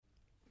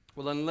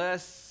Well,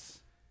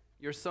 unless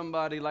you're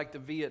somebody like the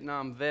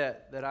Vietnam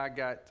vet that I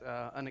got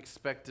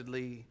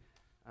unexpectedly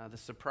the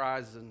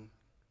surprise and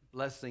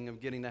blessing of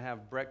getting to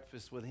have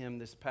breakfast with him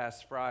this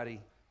past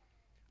Friday,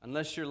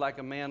 unless you're like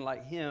a man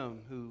like him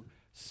who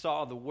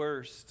saw the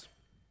worst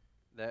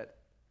that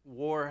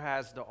war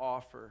has to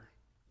offer,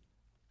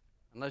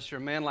 unless you're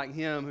a man like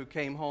him who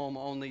came home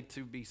only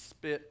to be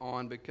spit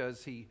on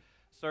because he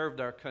served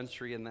our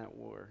country in that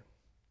war,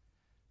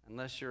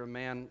 unless you're a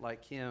man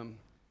like him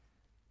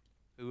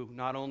who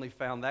not only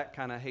found that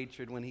kind of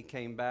hatred when he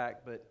came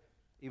back, but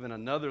even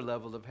another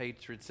level of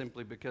hatred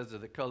simply because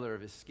of the color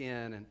of his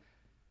skin. And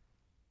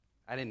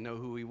I didn't know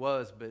who he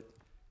was, but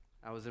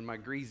I was in my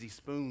greasy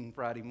spoon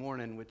Friday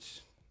morning,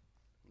 which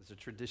is a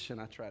tradition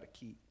I try to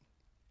keep.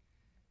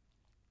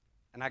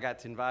 And I got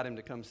to invite him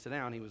to come sit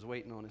down. He was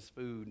waiting on his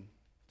food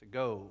to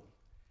go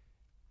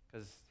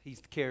because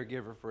he's the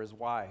caregiver for his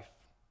wife.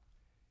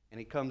 And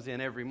he comes in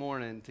every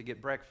morning to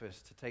get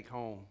breakfast to take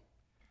home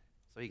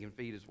so he can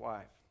feed his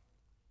wife.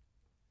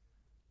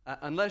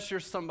 Unless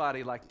you're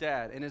somebody like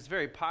that, and it's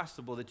very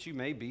possible that you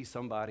may be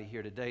somebody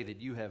here today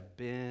that you have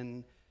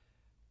been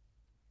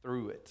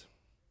through it.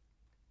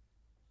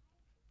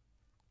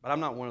 But I'm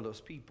not one of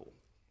those people.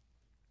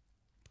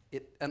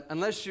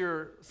 Unless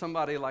you're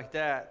somebody like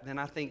that, then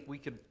I think we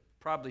could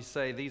probably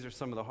say these are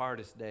some of the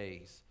hardest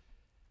days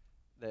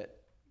that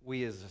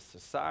we as a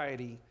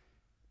society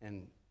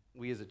and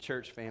we as a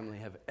church family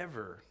have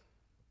ever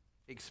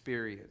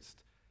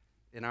experienced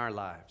in our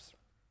lives.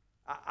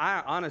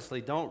 I honestly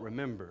don't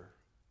remember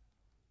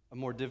a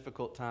more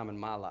difficult time in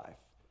my life.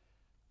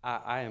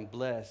 I am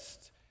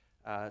blessed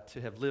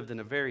to have lived in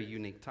a very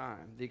unique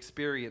time. The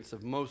experience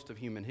of most of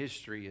human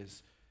history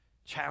is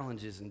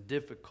challenges and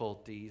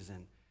difficulties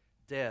and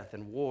death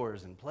and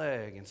wars and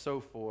plague and so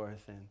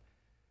forth. And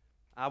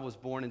I was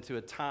born into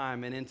a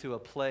time and into a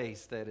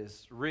place that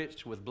is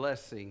rich with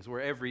blessings,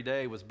 where every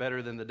day was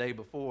better than the day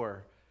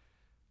before.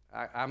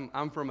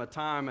 I'm from a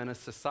time and a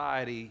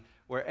society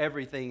where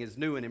everything is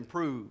new and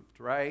improved,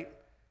 right?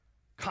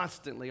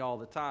 Constantly all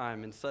the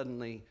time. And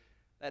suddenly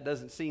that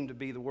doesn't seem to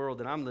be the world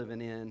that I'm living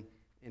in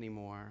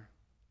anymore.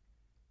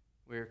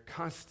 We're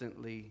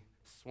constantly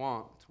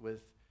swamped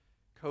with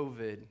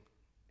COVID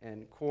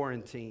and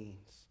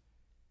quarantines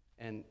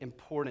and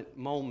important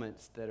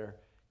moments that are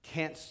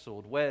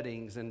canceled,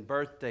 weddings and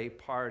birthday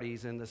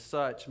parties and the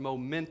such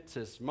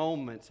momentous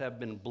moments have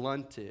been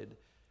blunted.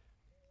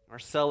 Our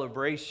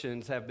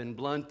celebrations have been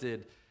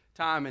blunted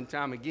time and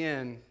time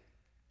again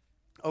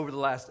over the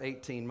last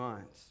 18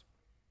 months.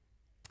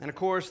 And of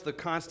course, the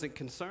constant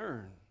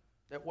concern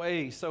that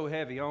weighs so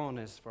heavy on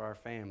us for our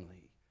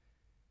family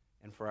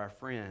and for our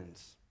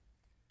friends.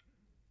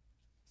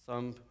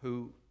 Some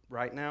who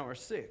right now are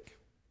sick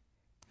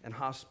and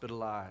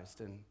hospitalized,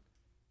 and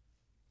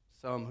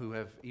some who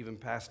have even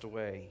passed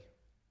away.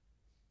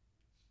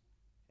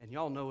 And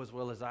y'all know as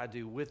well as I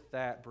do, with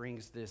that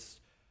brings this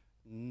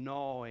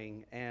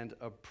gnawing and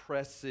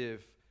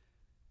oppressive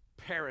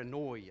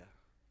paranoia.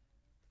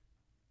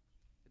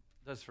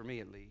 It does for me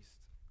at least.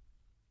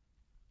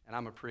 And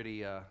I'm a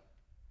pretty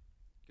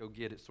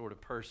go-get-it sort of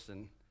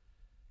person.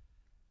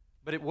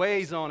 But it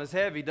weighs on us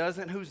heavy,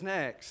 doesn't it? Who's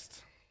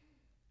next?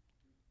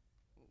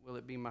 Will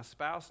it be my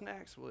spouse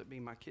next? Will it be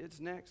my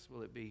kids next?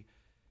 Will it be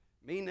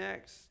me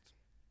next?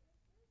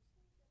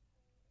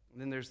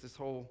 And then there's this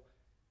whole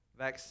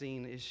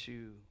vaccine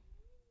issue.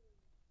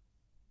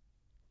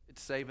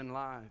 It's saving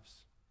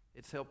lives.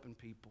 It's helping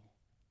people.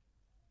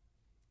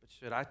 But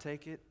should I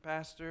take it,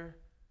 Pastor?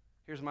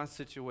 Here's my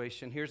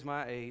situation. Here's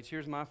my age.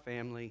 Here's my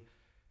family.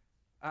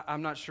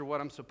 I'm not sure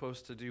what I'm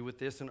supposed to do with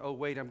this. And oh,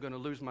 wait, I'm going to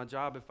lose my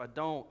job if I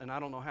don't. And I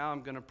don't know how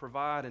I'm going to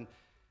provide. And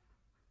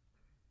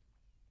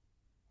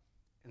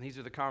these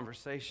are the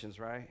conversations,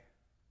 right?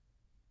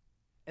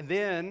 And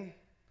then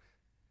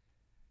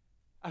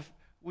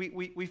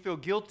we feel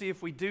guilty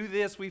if we do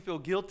this. We feel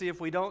guilty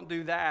if we don't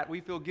do that.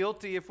 We feel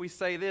guilty if we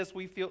say this.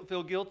 We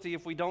feel guilty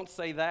if we don't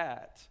say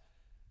that.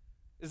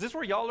 Is this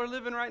where y'all are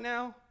living right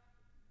now?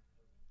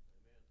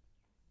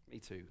 Me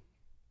too.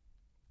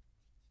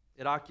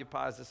 It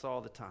occupies us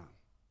all the time.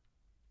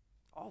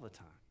 All the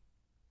time.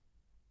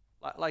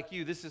 Like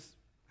you, this is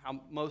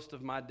how most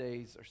of my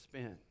days are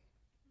spent.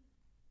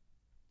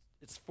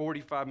 It's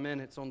 45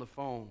 minutes on the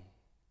phone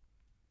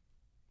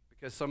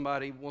because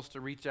somebody wants to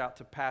reach out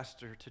to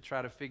pastor to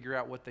try to figure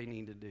out what they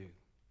need to do.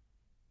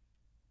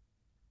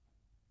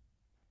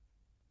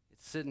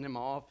 It's sitting in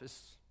my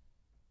office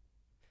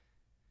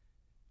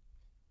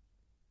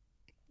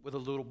with a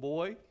little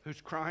boy who's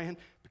crying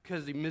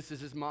because he misses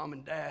his mom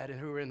and dad and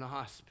who are in the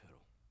hospital.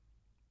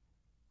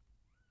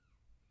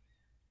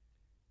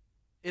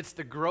 It's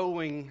the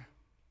growing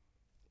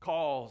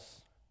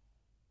calls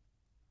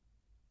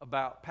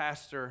about,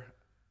 Pastor,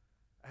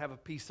 I have a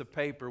piece of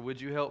paper. Would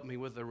you help me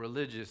with a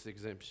religious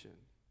exemption?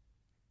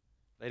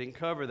 They didn't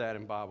cover that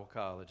in Bible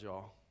college,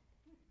 y'all.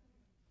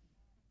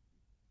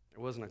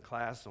 There wasn't a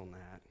class on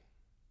that.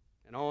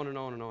 And on and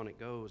on and on it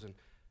goes.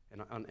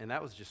 And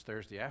that was just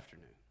Thursday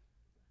afternoon.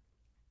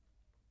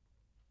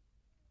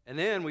 And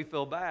then we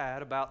feel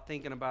bad about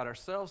thinking about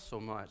ourselves so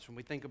much when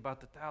we think about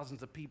the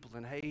thousands of people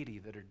in Haiti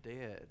that are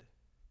dead.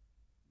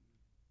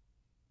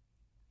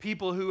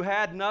 People who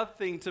had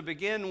nothing to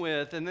begin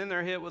with, and then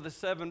they're hit with a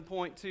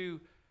 7.2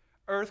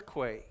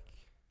 earthquake.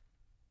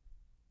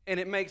 And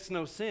it makes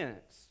no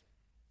sense.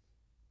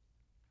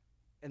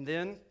 And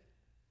then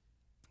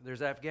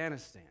there's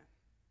Afghanistan.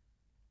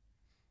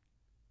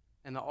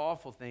 And the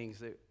awful things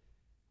that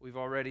we've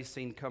already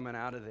seen coming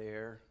out of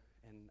there.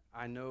 And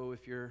I know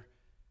if you're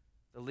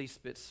the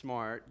least bit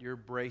smart, you're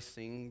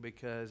bracing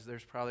because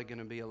there's probably going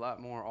to be a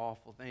lot more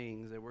awful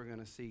things that we're going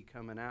to see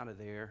coming out of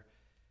there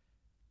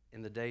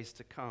in the days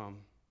to come.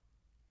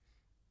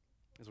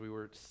 As we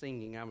were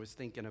singing, I was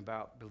thinking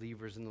about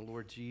believers in the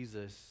Lord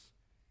Jesus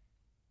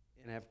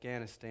in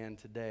Afghanistan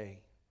today.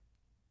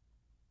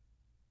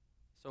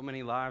 So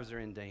many lives are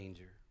in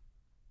danger.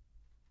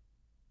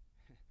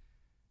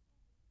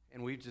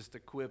 And we've just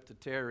equipped a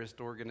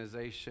terrorist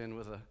organization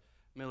with a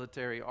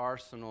military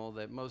arsenal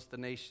that most of the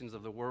nations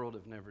of the world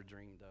have never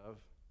dreamed of.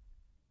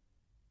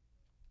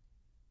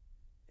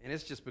 And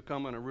it's just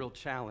becoming a real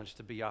challenge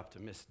to be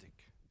optimistic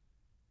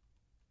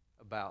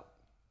about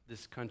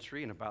this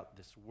country and about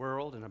this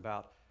world and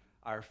about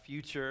our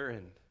future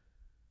and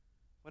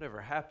whatever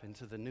happened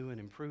to the new and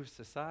improved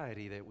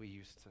society that we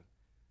used to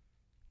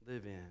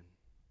live in.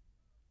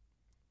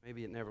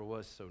 Maybe it never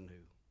was so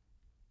new.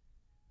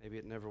 Maybe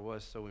it never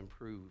was so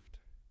improved.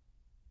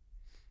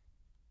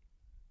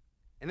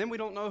 And then we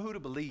don't know who to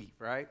believe,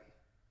 right?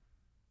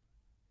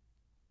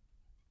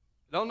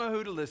 Don't know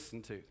who to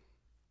listen to.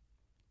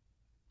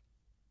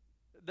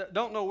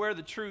 Don't know where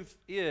the truth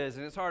is,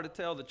 and it's hard to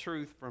tell the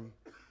truth from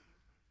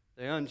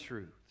the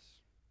untruths.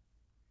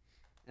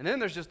 And then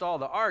there's just all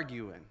the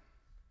arguing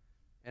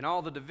and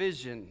all the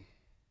division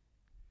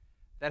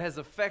that has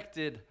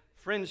affected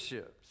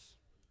friendships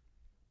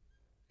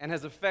and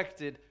has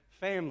affected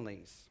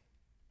families.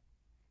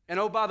 And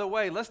oh, by the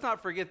way, let's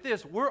not forget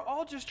this. We're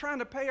all just trying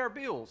to pay our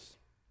bills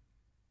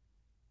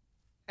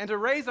and to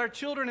raise our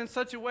children in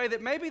such a way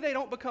that maybe they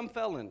don't become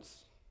felons.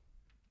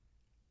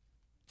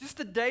 Just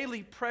the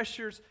daily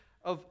pressures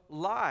of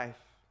life,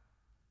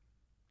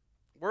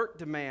 work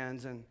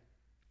demands, and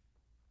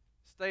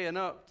staying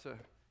up to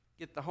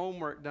get the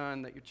homework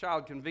done that your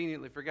child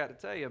conveniently forgot to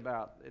tell you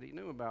about, that he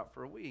knew about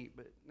for a week,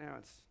 but now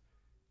it's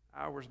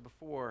hours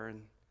before,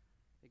 and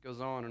it goes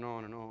on and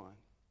on and on.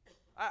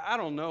 I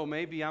don't know,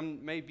 maybe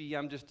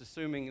I'm just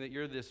assuming that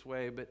you're this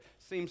way, but it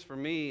seems for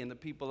me and the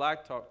people I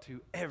talk to,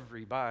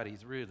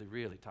 everybody's really,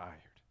 really tired.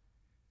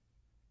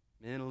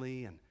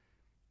 Mentally and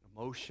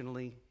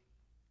emotionally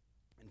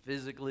and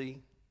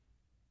physically.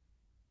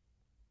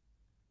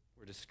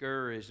 We're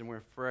discouraged and we're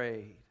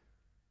afraid.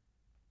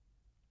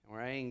 And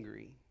we're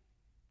angry.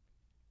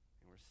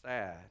 And we're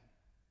sad.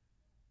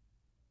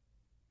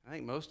 I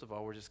think most of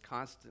all, we're just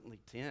constantly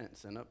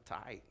tense and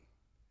uptight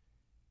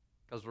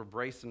because we're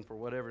bracing for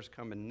whatever's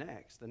coming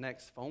next, the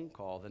next phone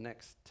call, the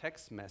next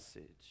text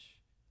message,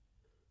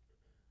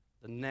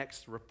 the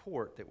next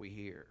report that we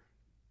hear.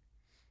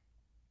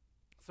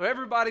 So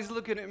everybody's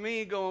looking at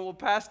me going, well,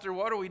 Pastor,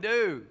 what do we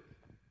do?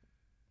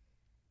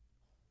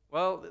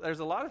 Well,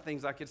 there's a lot of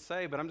things I could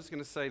say, but I'm just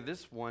going to say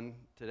this one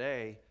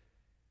today.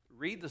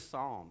 Read the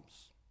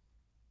Psalms.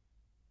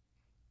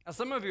 Now,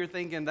 some of you are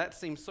thinking that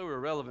seems so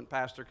irrelevant,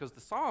 Pastor, because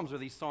the Psalms are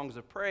these songs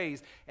of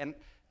praise. And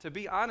to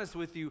be honest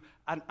with you,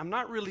 I'm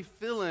not really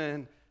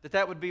feeling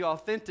that would be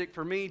authentic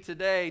for me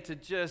today to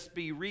just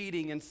be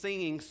reading and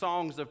singing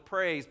songs of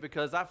praise,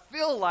 because I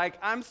feel like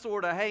I'm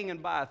sort of hanging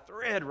by a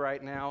thread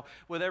right now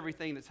with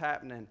everything that's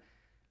happening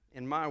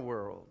in my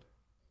world.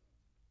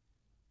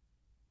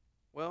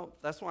 Well,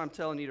 that's why I'm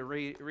telling you to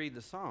read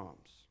the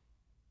Psalms.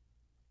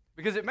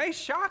 Because it may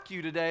shock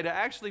you today to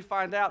actually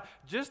find out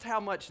just how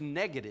much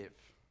negative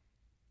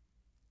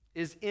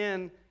is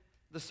in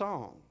the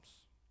Psalms.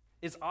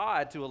 It's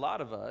odd to a lot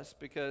of us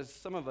because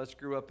some of us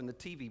grew up in the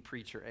TV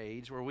preacher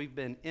age where we've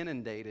been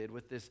inundated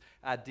with this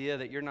idea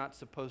that you're not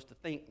supposed to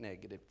think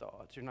negative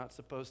thoughts. You're not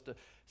supposed to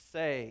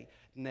say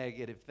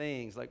negative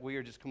things. Like we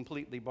are just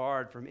completely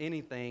barred from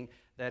anything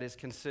that is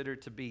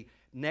considered to be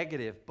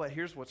negative. But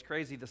here's what's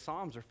crazy. The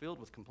Psalms are filled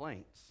with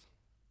complaints.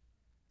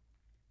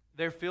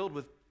 They're filled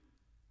with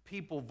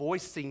people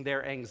voicing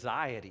their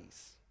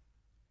anxieties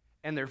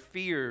and their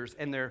fears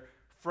and their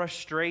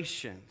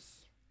frustrations.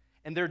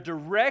 And they're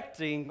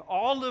directing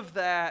all of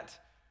that,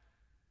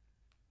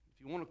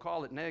 if you want to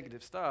call it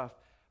negative stuff,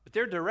 but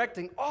they're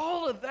directing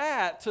all of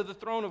that to the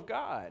throne of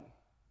God.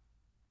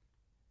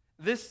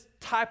 This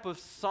type of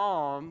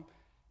psalm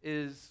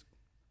is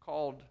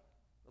called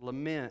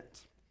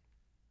lament.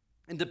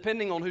 And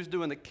depending on who's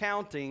doing the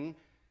counting,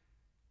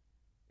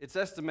 it's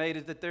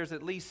estimated that there's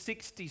at least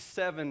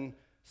 67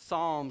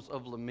 psalms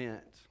of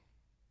lament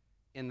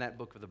in that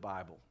book of the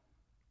Bible.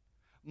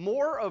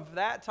 More of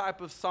that type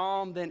of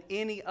psalm than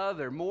any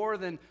other, more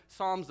than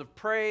psalms of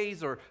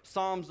praise or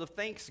psalms of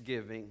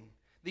thanksgiving.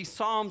 These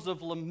psalms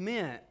of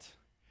lament,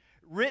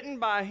 written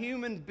by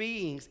human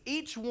beings,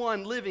 each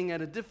one living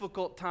at a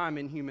difficult time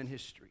in human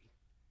history.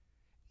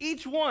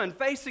 Each one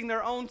facing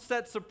their own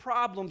sets of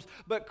problems,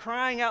 but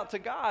crying out to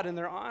God in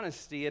their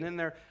honesty and in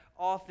their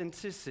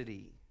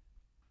authenticity.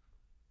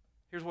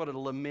 Here's what a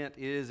lament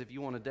is, if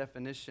you want a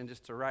definition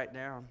just to write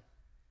down.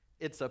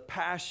 It's a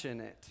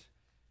passionate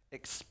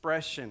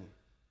expression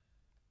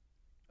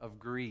of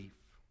grief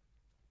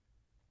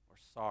or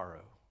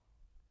sorrow.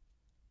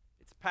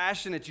 It's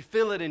passionate. You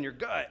feel it in your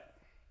gut.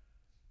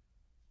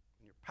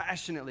 And you're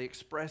passionately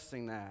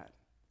expressing that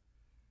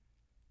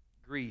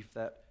grief,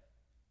 that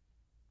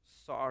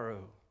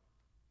sorrow.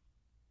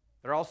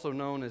 They're also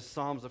known as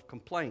psalms of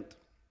complaint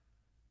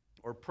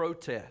or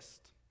protest.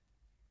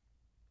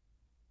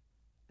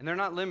 And they're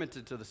not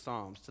limited to the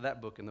Psalms, to that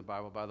book in the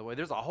Bible, by the way.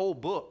 There's a whole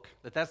book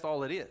that's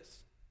all it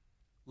is.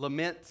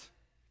 Lamentations.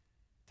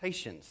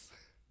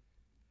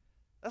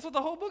 That's what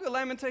the whole book of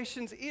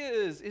Lamentations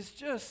is. It's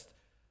just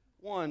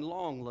one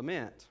long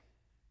lament,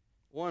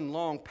 one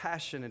long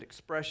passionate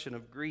expression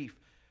of grief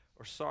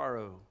or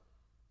sorrow.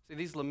 See,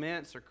 these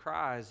laments are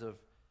cries of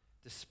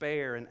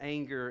despair and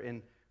anger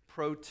and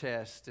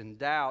protest and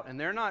doubt, and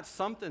they're not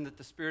something that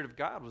the Spirit of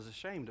God was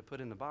ashamed to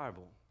put in the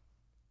Bible.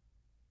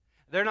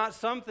 They're not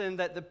something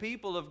that the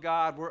people of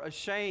God were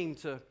ashamed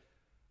to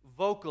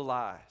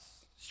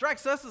vocalize.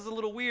 Strikes us as a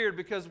little weird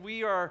because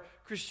we are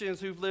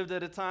Christians who've lived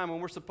at a time when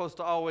we're supposed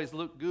to always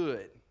look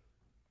good.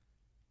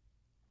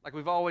 Like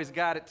we've always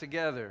got it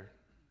together.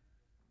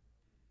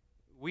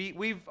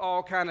 We've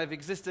all kind of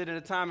existed in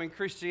a time in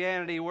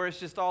Christianity where it's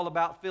just all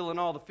about feeling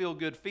all the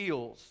feel-good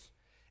feels.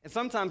 And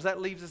sometimes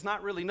that leaves us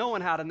not really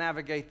knowing how to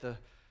navigate the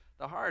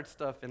hard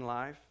stuff in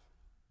life.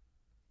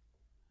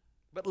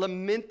 But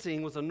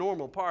lamenting was a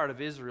normal part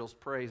of Israel's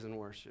praise and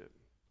worship.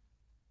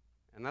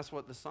 And that's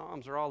what the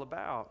Psalms are all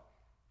about.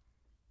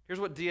 Here's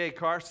what D.A.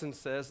 Carson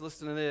says.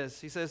 Listen to this.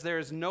 He says, there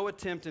is no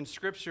attempt in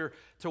Scripture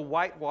to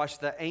whitewash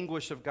the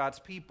anguish of God's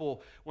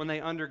people when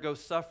they undergo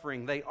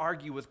suffering. They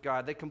argue with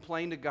God. They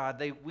complain to God.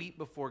 They weep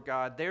before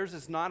God. Theirs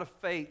is not a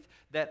faith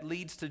that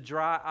leads to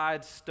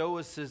dry-eyed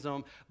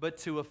stoicism, but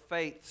to a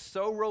faith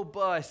so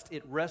robust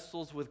it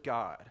wrestles with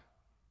God.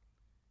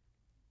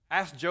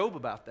 Ask Job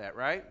about that,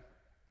 right?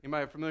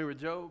 Anybody familiar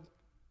with Job?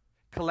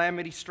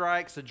 Calamity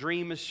strikes, a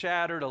dream is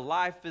shattered, a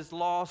life is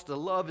lost, a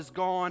love is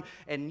gone,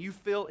 and you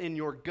feel in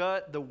your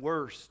gut the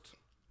worst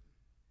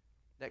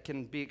that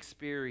can be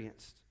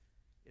experienced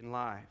in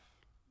life.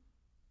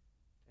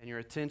 And your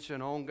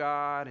attention on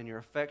God and your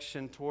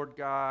affection toward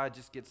God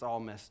just gets all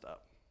messed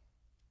up.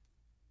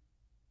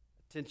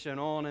 Attention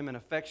on Him and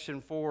affection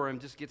for Him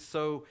just gets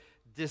so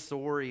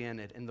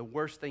disoriented. And the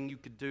worst thing you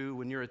could do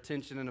when your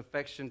attention and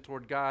affection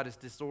toward God is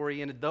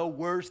disoriented, the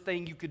worst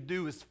thing you could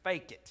do is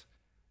fake it.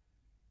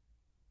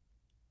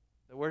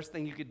 The worst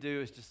thing you could do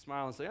is just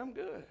smile and say, I'm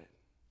good.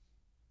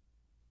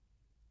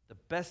 The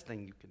best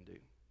thing you can do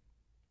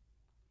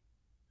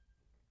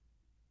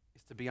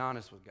is to be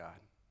honest with God.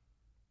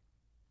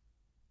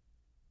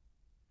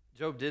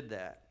 Job did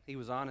that. He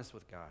was honest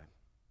with God.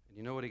 And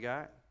you know what he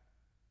got?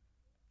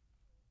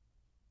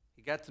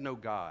 He got to know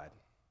God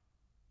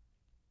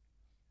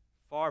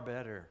far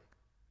better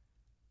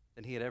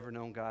than he had ever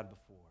known God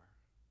before.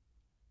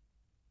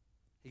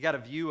 He got a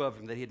view of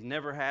Him that he had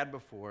never had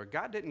before.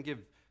 God didn't give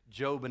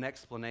Job an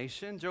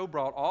explanation. Job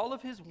brought all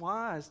of his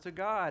whys to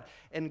God,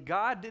 and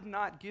God did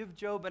not give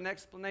Job an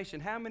explanation.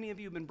 How many of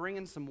you have been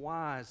bringing some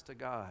whys to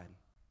God?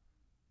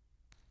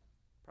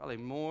 Probably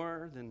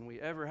more than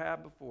we ever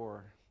have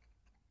before.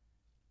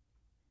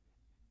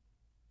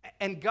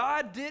 And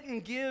God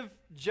didn't give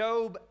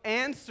Job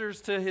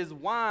answers to his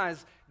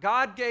whys.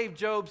 God gave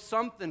Job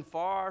something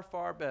far,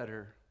 far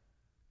better.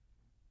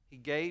 He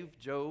gave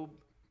Job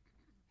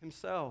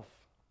Himself.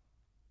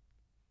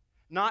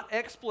 Not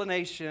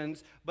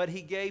explanations, but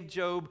He gave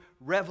Job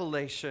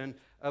revelation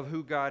of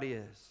who God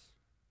is.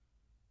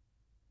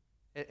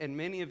 And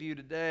many of you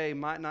today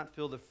might not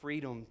feel the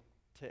freedom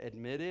to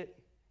admit it,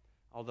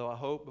 although I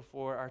hope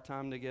before our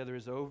time together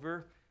is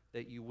over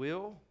that you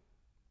will.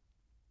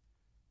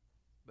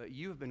 But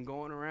you've been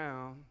going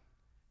around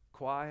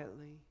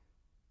quietly,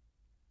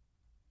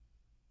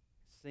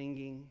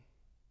 singing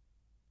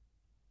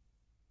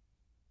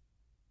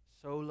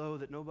so low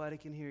that nobody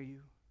can hear you.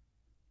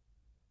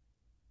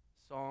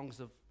 Songs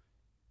of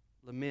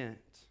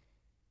lament.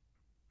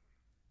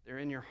 They're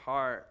in your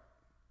heart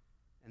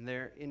and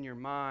they're in your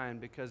mind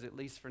because, at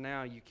least for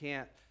now, you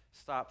can't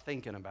stop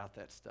thinking about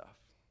that stuff.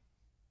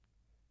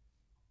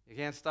 You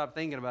can't stop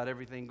thinking about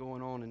everything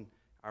going on in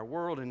our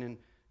world and in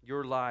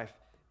your life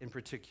in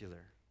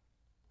particular.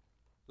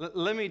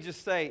 Let me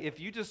just say, if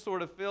you just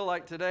sort of feel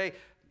like today,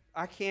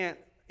 I can't,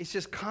 it's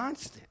just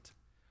constant.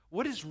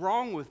 What is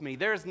wrong with me?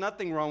 There is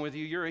nothing wrong with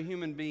you. You're a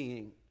human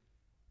being.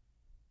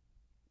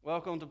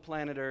 Welcome to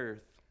planet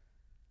Earth.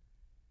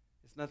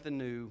 It's nothing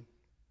new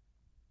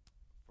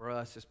for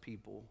us as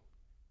people.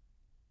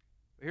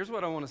 But here's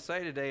what I want to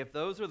say today. If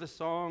those are the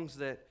songs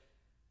that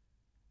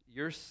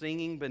you're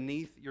singing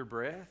beneath your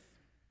breath,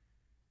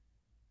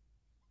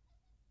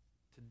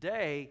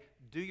 today,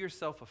 do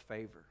yourself a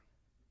favor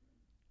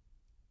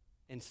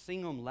and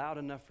sing them loud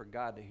enough for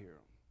God to hear them.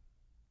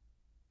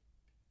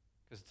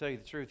 Because to tell you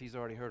the truth, He's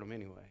already heard them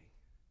anyway.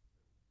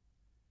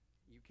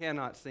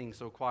 cannot sing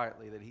so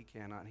quietly that he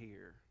cannot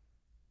hear.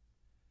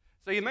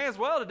 So you may as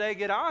well today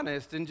get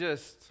honest and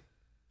just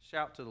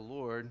shout to the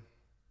Lord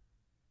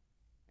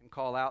and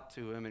call out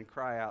to him and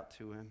cry out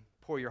to him.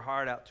 Pour your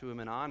heart out to him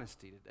in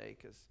honesty today,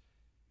 because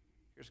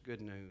here's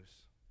good news.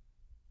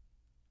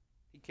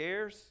 He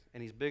cares,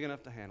 and he's big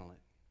enough to handle it.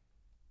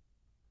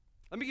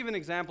 Let me give you an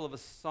example of a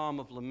psalm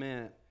of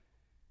lament.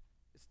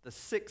 It's the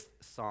 6th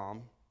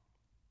psalm.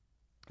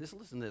 Just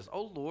listen to this.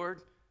 "O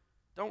Lord,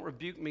 don't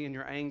rebuke me in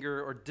your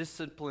anger or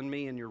discipline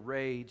me in your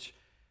rage.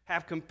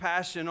 Have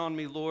compassion on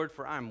me, Lord,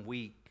 for I'm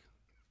weak.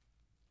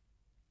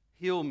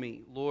 Heal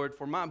me, Lord,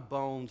 for my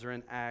bones are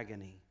in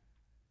agony.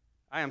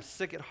 I am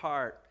sick at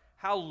heart.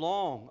 How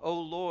long, O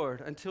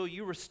Lord, until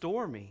you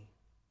restore me?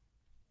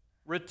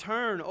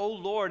 Return, O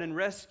Lord, and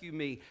rescue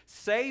me.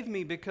 Save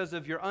me because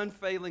of your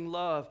unfailing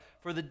love.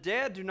 For the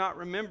dead do not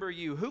remember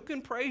you. Who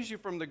can praise you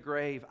from the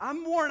grave?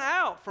 I'm worn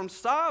out from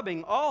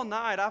sobbing all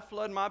night. I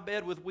flood my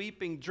bed with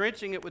weeping,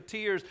 drenching it with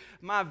tears.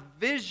 My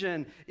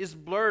vision is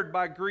blurred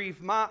by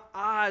grief. My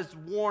eyes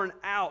worn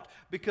out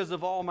because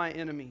of all my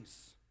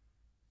enemies.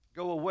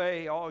 Go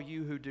away, all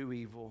you who do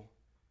evil.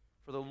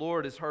 For the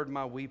Lord has heard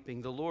my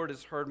weeping. The Lord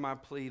has heard my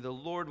plea. The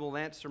Lord will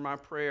answer my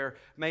prayer.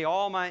 May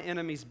all my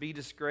enemies be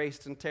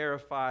disgraced and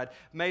terrified.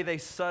 May they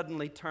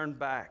suddenly turn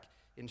back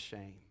in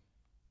shame."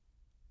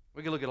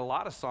 We could look at a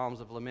lot of Psalms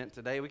of lament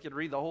today. We could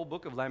read the whole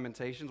book of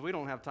Lamentations. We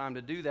don't have time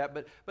to do that.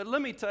 But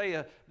let me tell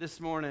you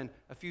this morning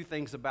a few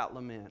things about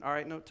lament. All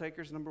right, note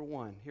takers, number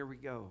 1. Here we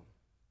go.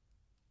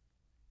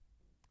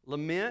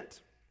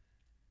 Lament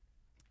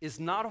is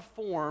not a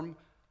form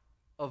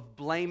of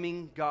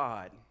blaming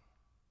God.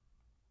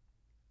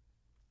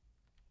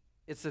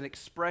 It's an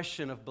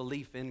expression of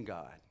belief in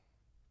God.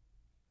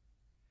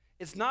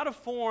 It's not a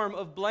form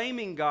of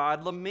blaming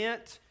God.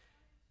 Lament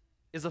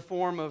is a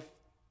form of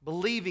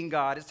believing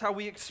God. It's how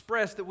we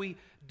express that we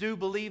do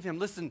believe him.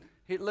 Listen,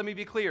 let me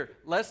be clear.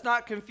 Let's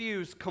not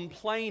confuse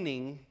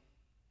complaining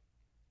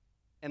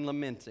and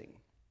lamenting.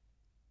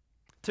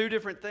 Two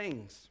different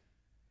things.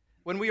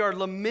 When we are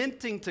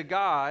lamenting to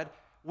God,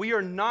 we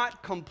are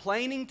not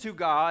complaining to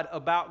God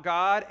about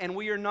God, and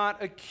we are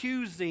not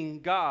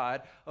accusing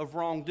God of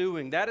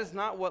wrongdoing. That is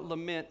not what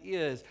lament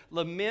is.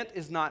 Lament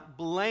is not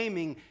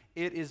blaming,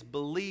 it is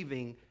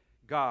believing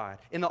God.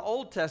 In the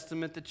Old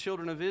Testament, the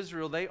children of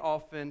Israel, they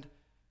often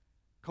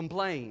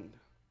complained.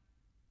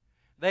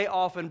 They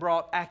often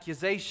brought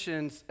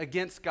accusations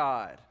against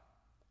God.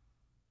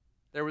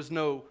 There was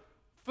no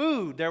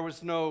food, there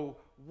was no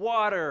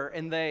water,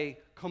 and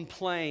they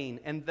complained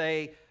and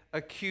they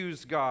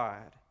accused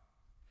God.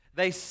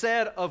 They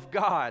said of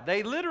God,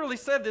 they literally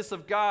said this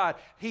of God,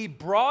 He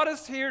brought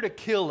us here to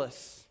kill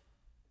us.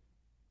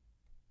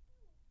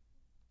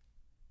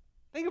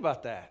 Think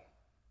about that.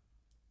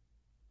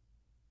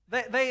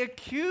 They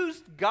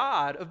accused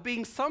God of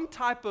being some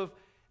type of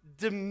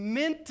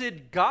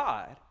demented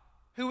God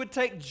who would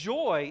take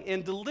joy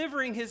in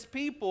delivering His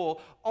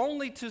people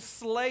only to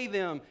slay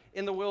them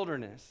in the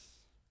wilderness.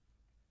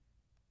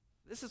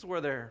 This is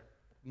where their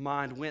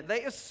mind went.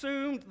 They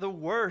assumed the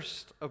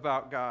worst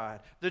about God.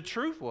 The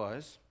truth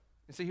was,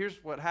 and see,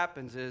 here's what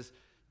happens is,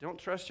 don't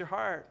trust your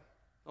heart.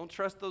 Don't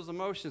trust those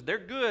emotions. They're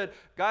good.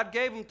 God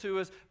gave them to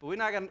us, but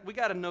we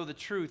got to know the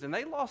truth. And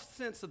they lost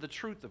sense of the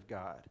truth of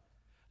God.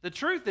 The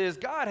truth is,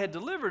 God had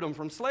delivered them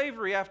from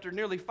slavery after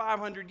nearly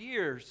 500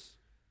 years.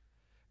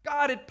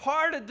 God had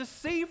parted the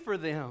sea for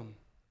them.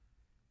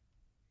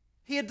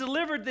 He had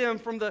delivered them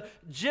from the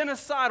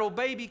genocidal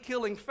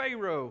baby-killing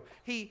Pharaoh.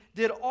 He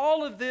did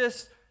all of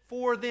this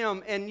for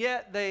them, and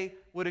yet they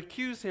would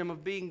accuse him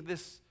of being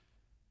this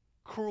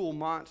cruel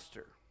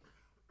monster.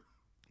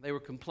 They were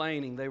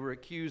complaining, they were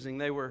accusing,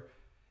 they were,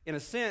 in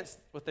a sense,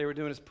 what they were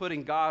doing is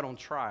putting God on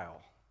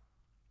trial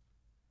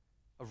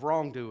of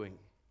wrongdoing,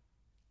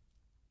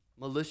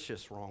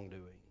 malicious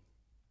wrongdoing.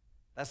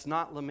 That's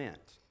not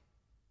lament.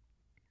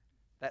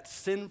 That's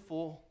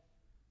sinful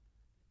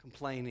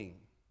complaining.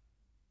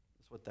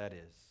 That's what that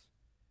is.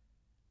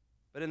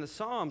 But in the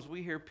Psalms,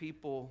 we hear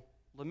people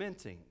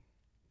lamenting.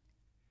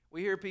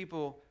 We hear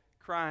people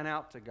crying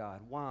out to God.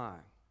 Why?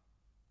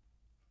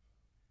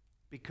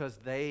 Because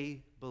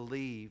they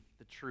believe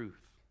the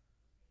truth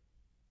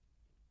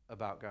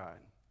about God.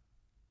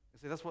 You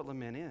see, that's what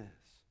lament is.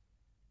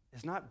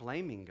 It's not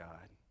blaming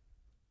God.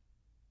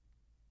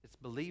 It's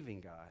believing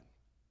God.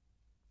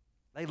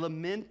 They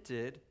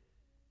lamented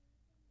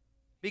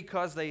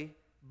because they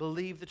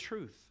believe the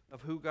truth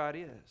of who God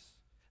is.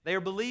 They are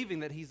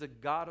believing that He's a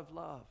God of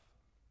love,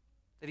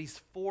 that He's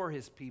for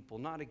His people,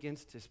 not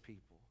against His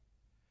people.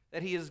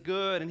 That He is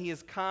good and He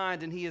is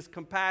kind and He is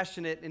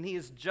compassionate and He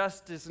is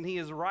justice and He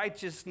is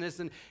righteousness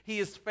and He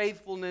is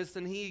faithfulness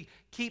and He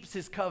keeps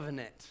His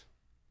covenant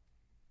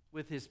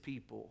with His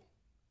people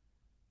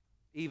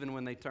even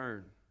when they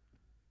turn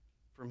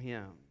from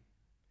Him.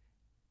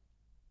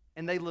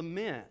 And they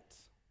lament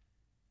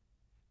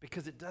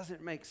because it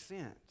doesn't make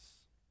sense.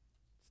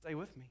 Stay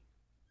with me.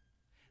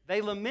 They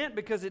lament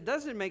because it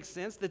doesn't make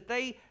sense that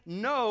they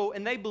know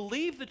and they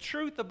believe the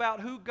truth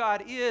about who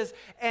God is,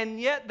 and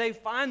yet they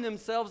find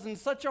themselves in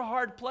such a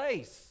hard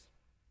place.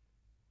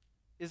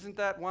 Isn't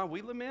that why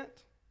we lament?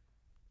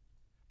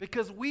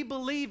 Because we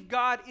believe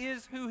God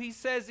is who He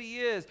says He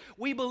is.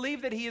 We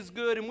believe that He is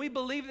good, and we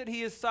believe that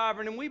He is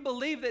sovereign, and we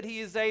believe that He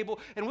is able,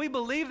 and we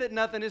believe that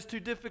nothing is too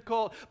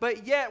difficult,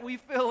 but yet we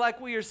feel like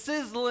we are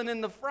sizzling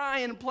in the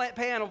frying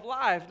pan of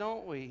life,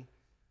 don't we?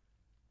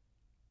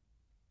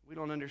 We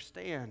don't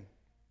understand.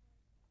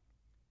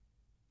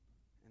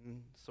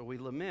 And so we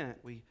lament.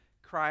 We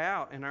cry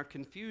out in our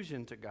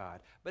confusion to God.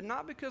 But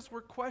not because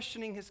we're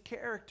questioning His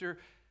character.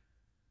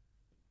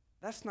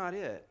 That's not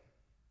it.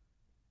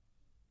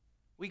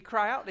 We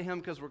cry out to Him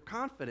because we're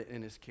confident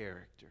in His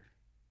character.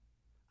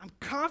 I'm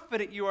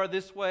confident you are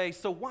this way,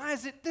 so why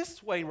is it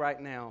this way right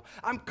now?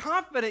 I'm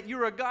confident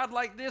you're a God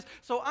like this,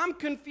 so I'm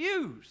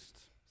confused.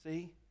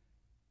 See?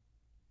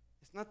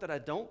 It's not that I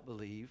don't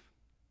believe.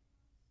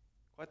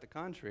 Quite the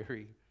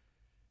contrary.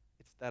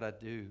 It's that I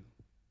do.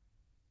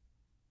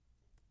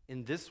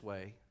 In this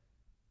way,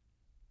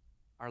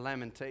 our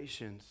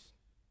lamentations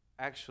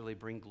actually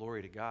bring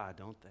glory to God,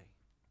 don't they?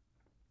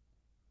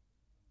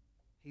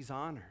 He's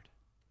honored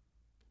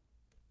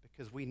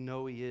because we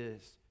know He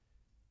is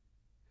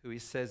who He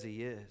says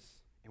He is,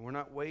 and we're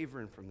not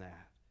wavering from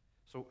that.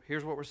 So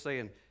here's what we're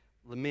saying.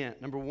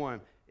 Lament, number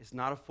one, it's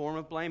not a form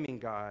of blaming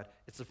God,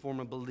 it's a form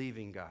of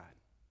believing God.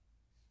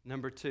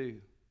 Number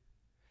two,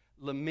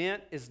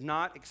 lament is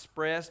not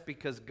expressed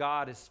because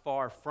God is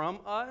far from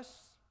us.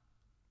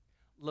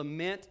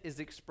 Lament is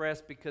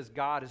expressed because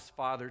God is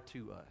Father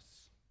to us.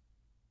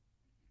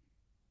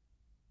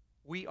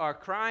 We are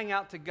crying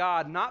out to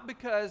God not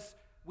because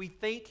we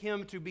think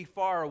Him to be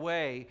far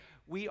away.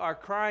 We are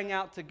crying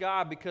out to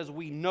God because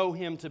we know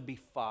Him to be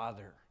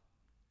Father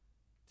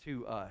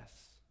to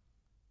us.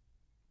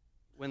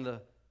 When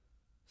the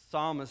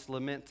psalmists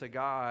lament to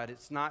God,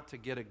 it's not to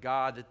get a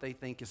God that they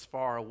think is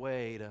far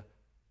away, to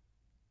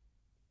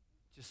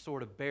just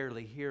sort of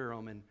barely hear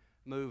them and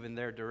move in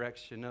their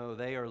direction. No,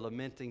 they are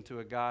lamenting to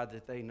a God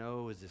that they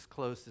know is as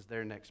close as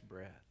their next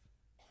breath.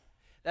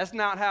 That's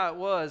not how it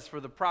was for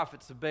the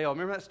prophets of Baal.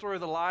 Remember that story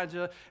of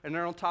Elijah and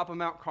they're on top of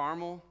Mount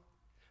Carmel?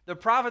 The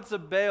prophets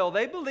of Baal,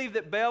 they believed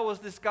that Baal was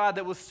this God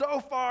that was so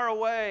far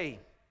away,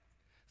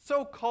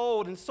 so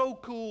cold and so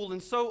cool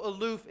and so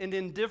aloof and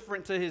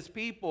indifferent to His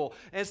people.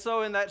 And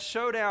so in that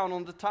showdown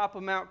on the top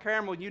of Mount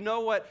Carmel, you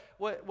know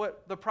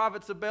what the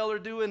prophets of Baal are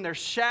doing? They're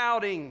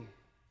shouting.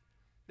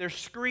 They're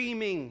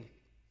screaming.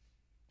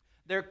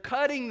 They're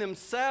cutting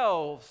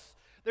themselves.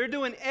 They're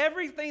doing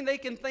everything they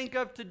can think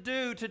of to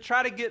do to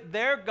try to get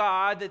their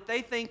God that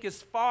they think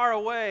is far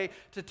away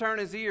to turn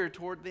His ear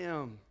toward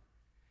them.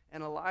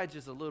 And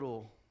Elijah's a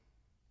little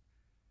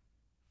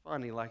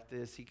funny like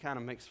this. He kind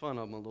of makes fun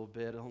of them a little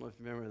bit. I don't know if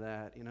you remember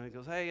that. You know, he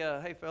goes,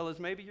 hey fellas,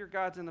 maybe your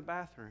God's in the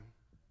bathroom.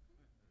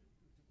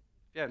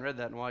 If you haven't read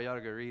that in a while, you ought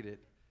to go read it.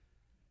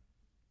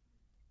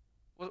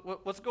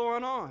 What's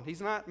going on?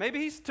 He's not, maybe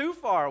he's too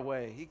far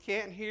away. He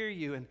can't hear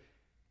you. And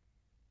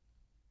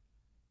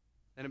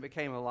then it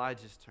became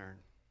Elijah's turn.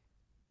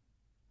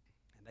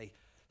 And they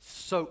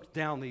soaked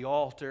down the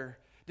altar,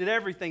 did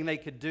everything they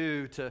could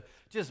do to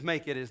just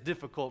make it as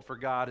difficult for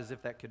God as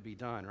if that could be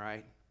done,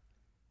 right?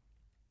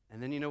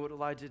 And then you know what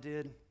Elijah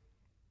did?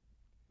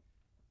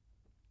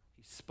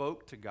 He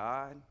spoke to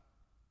God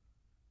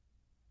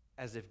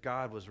as if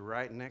God was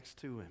right next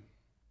to him,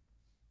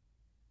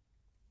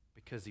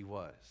 because He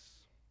was.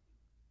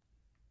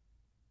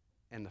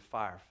 And the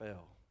fire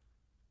fell.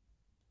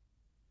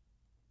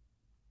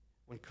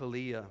 When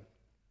Kalia,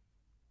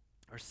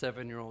 our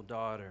 7-year-old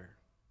daughter,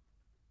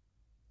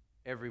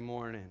 every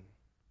morning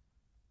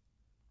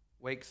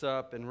wakes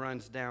up and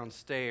runs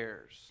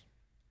downstairs,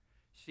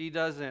 she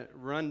doesn't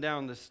run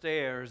down the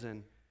stairs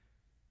and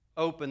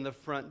open the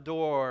front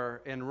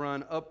door and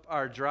run up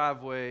our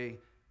driveway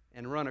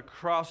and run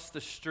across the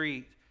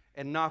street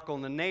and knock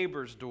on the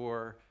neighbor's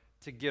door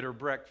to get her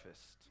breakfast.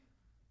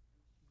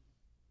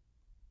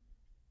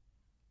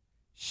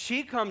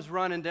 She comes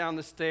running down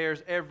the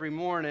stairs every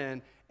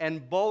morning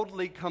and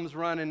boldly comes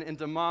running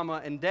into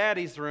Mama and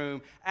Daddy's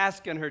room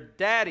asking her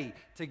daddy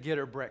to get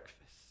her breakfast.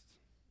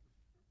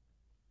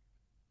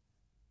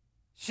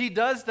 She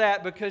does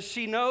that because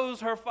she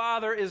knows her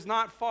Father is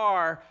not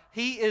far.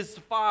 He is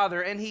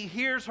Father, and He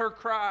hears her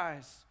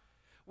cries.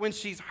 When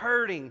she's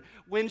hurting,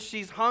 when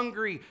she's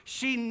hungry,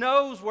 she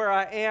knows where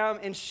I am,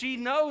 and she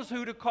knows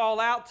who to call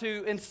out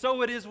to, and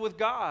so it is with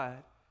God.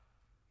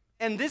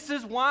 And this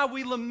is why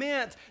we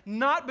lament,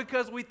 not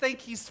because we think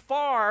He's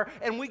far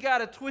and we got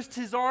to twist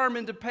His arm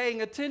into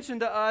paying attention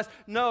to us.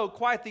 No,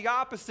 quite the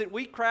opposite.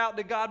 We cry out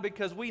to God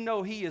because we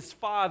know He is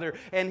Father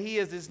and He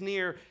is as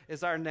near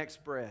as our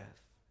next breath.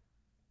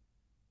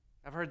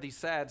 I've heard these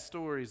sad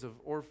stories of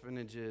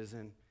orphanages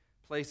and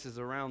places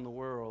around the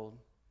world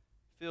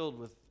filled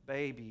with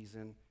babies,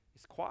 and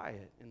it's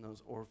quiet in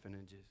those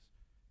orphanages.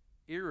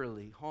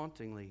 Eerily,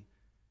 hauntingly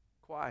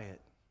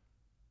quiet.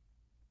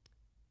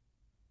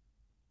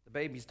 The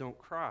babies don't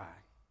cry.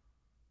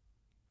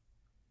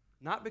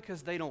 Not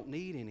because they don't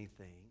need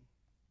anything,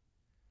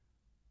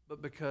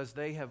 but because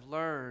they have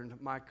learned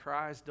my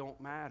cries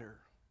don't matter.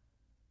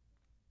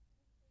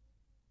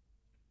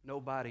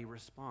 Nobody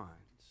responds.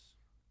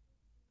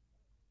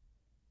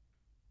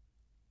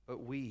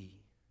 But we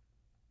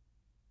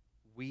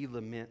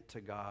lament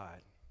to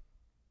God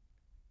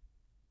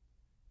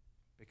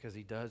because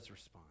He does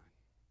respond.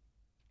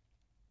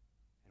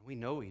 And we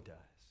know He does.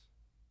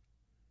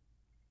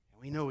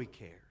 And we know He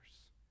cares.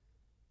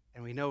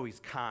 And we know He's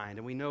kind.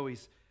 And we know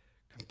He's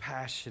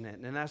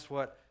compassionate. And that's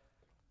what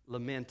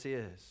lament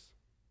is.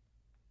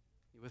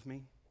 You with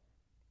me?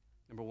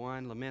 Number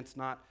one, lament's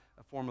not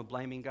a form of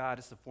blaming God.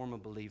 It's a form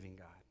of believing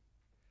God.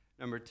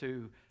 Number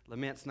two,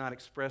 lament's not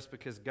expressed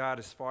because God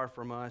is far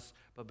from us,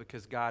 but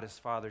because God is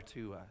Father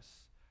to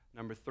us.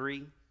 Number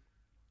three,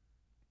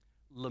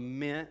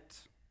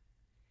 lament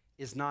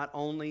is not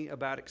only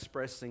about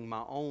expressing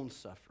my own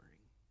suffering,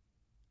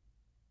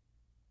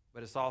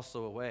 but it's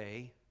also a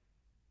way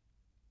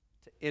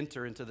to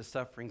enter into the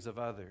sufferings of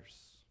others.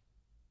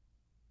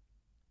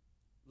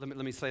 Let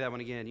me say that one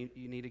again.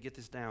 You need to get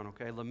this down,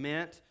 okay?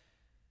 Lament.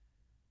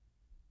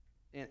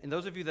 And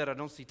those of you that I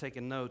don't see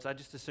taking notes, I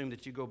just assume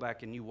that you go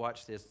back and you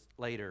watch this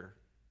later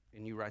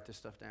and you write this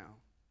stuff down,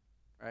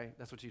 right?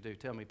 That's what you do.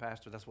 Tell me,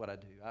 Pastor, that's what I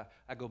do.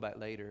 I go back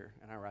later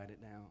and I write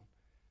it down,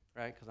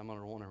 right? Because I'm going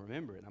to want to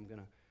remember it. I'm going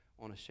to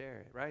want to share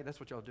it, right? That's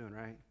what y'all doing,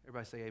 right?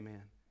 Everybody say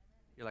amen.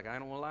 You're like, I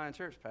don't want to lie in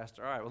church,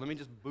 Pastor. All right, well, let me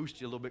just boost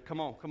you a little bit. Come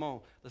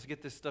on. Let's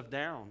get this stuff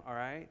down, all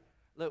right?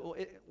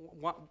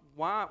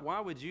 Why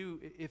would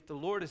you, if the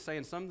Lord is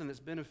saying something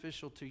that's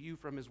beneficial to you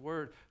from His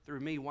Word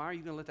through me, why are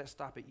you going to let that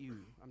stop at you?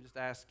 I'm just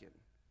asking.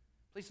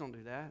 Please don't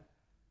do that.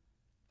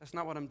 That's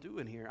not what I'm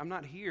doing here. I'm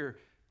not here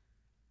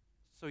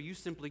so you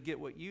simply get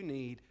what you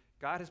need.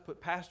 God has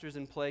put pastors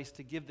in place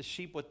to give the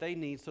sheep what they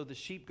need so the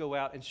sheep go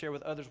out and share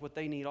with others what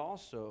they need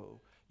also.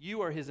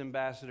 You are His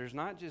ambassadors,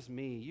 not just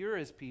me. You're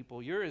His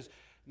people. You're His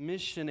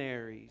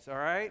missionaries, all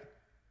right?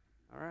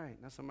 All right,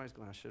 now somebody's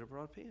going, I should have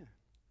brought a pen.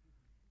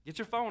 Get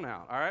your phone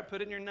out, all right?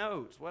 Put it in your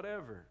notes,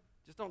 whatever.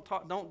 Just don't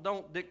talk.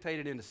 Don't dictate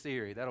it into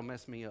Siri. That'll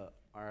mess me up,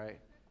 all right?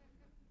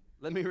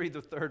 Let me read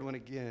the third one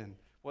again,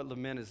 what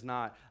lament is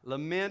not.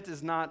 Lament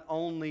is not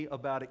only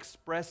about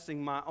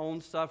expressing my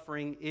own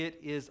suffering, it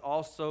is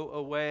also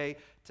a way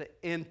to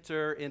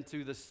enter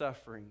into the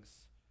sufferings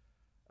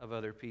of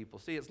other people.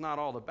 See, it's not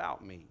all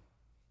about me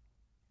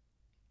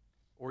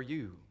or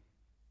you.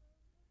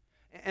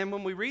 And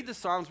when we read the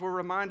Psalms, we're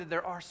reminded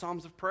there are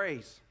Psalms of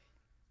praise.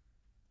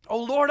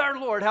 Oh, Lord, our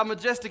Lord, how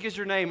majestic is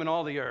your name in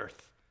all the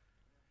earth.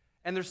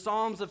 And there's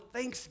psalms of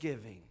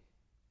thanksgiving.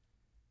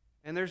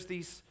 And there's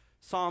these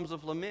psalms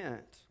of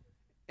lament.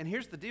 And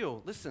here's the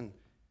deal. Listen,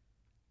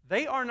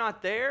 they are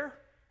not there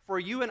for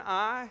you and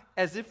I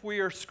as if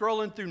we are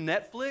scrolling through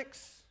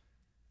Netflix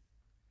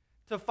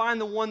to find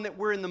the one that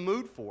we're in the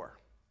mood for.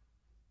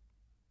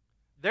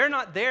 They're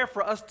not there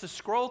for us to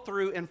scroll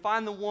through and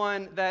find the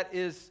one that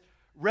is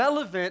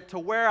relevant to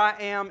where I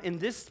am in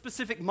this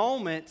specific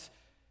moment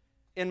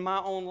in my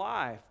own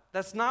life.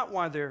 That's not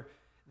why they're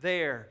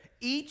there.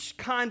 Each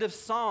kind of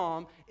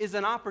psalm is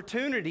an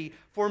opportunity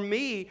for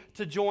me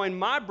to join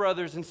my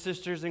brothers and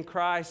sisters in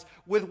Christ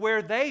with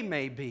where they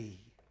may be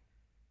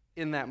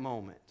in that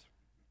moment.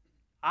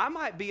 I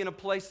might be in a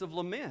place of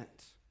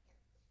lament,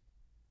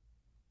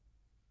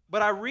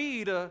 but I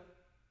read a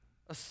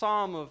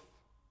psalm of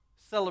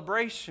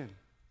celebration.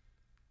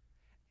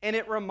 And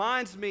it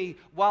reminds me,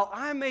 while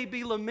I may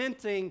be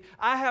lamenting,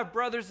 I have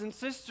brothers and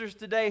sisters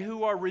today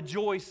who are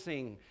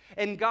rejoicing.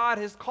 And God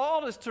has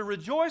called us to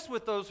rejoice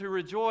with those who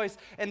rejoice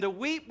and to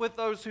weep with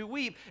those who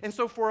weep. And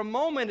so for a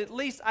moment, at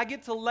least, I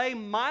get to lay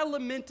my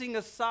lamenting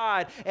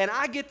aside and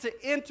I get to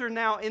enter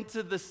now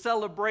into the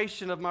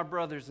celebration of my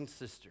brothers and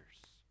sisters.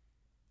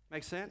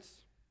 Make sense?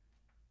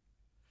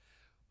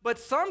 But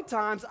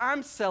sometimes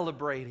I'm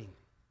celebrating.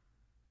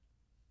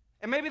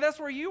 And maybe that's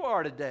where you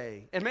are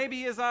today. And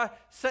maybe as I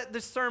set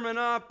this sermon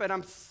up and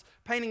I'm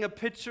painting a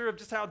picture of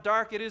just how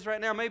dark it is right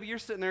now, maybe you're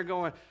sitting there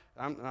going,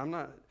 I'm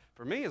not,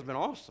 for me it's been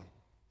awesome.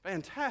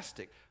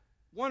 Fantastic.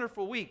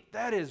 Wonderful week.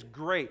 That is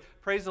great.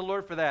 Praise the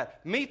Lord for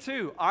that. Me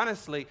too,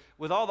 honestly,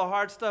 with all the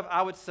hard stuff,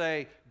 I would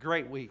say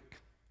great week.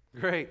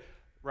 Great,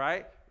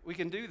 right? We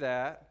can do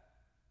that.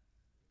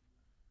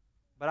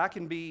 But I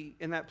can be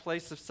in that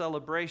place of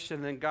celebration,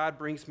 and then God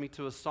brings me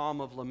to a psalm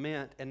of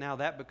lament, and now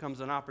that becomes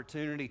an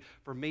opportunity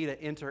for me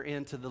to enter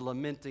into the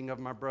lamenting of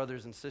my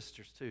brothers and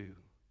sisters too.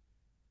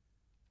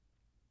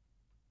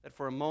 That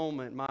for a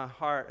moment, my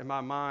heart and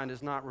my mind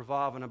is not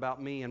revolving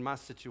about me and my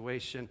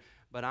situation,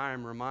 but I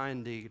am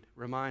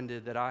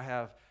reminded that I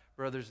have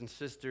brothers and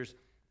sisters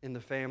in the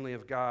family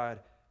of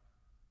God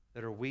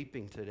that are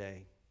weeping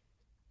today.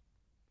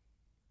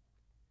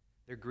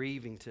 They're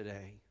grieving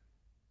today.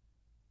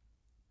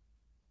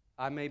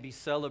 I may be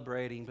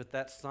celebrating, but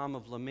that psalm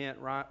of lament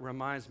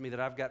reminds me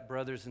that I've got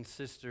brothers and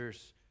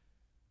sisters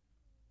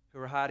who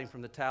are hiding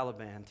from the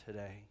Taliban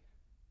today.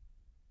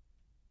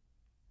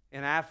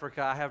 In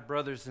Africa, I have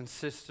brothers and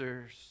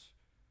sisters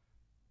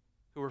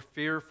who are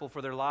fearful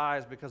for their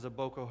lives because of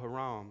Boko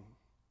Haram.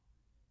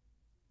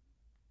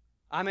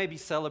 I may be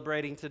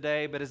celebrating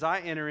today, but as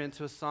I enter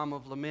into a psalm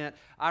of lament,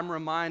 I'm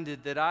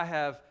reminded that I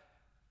have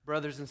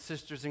brothers and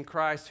sisters in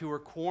Christ who are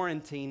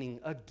quarantining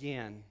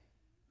again.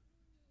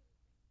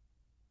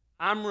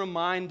 I'm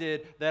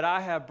reminded that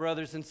I have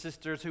brothers and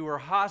sisters who are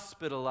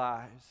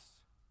hospitalized.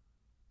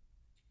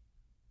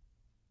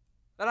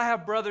 That I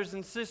have brothers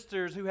and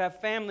sisters who have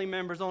family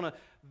members on a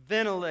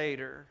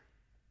ventilator.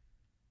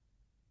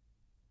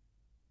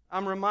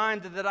 I'm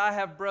reminded that I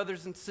have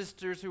brothers and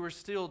sisters who are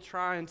still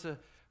trying to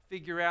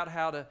figure out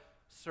how to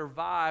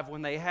survive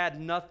when they had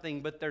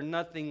nothing, but their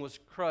nothing was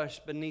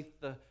crushed beneath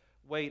the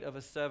weight of a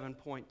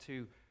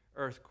 7.2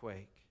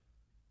 earthquake.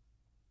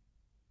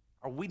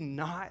 Are we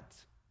not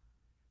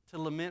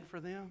to lament for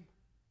them?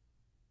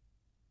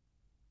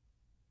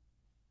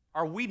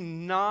 Are we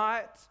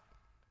not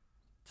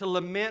to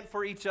lament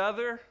for each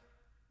other?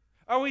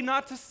 Are we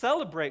not to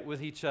celebrate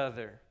with each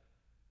other?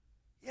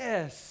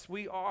 Yes,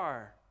 we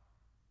are.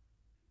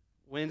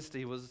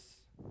 Wednesday was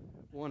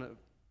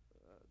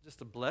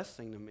just a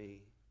blessing to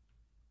me.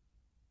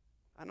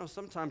 I know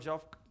sometimes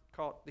y'all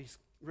caught these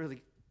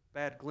really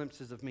bad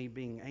glimpses of me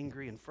being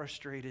angry and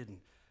frustrated and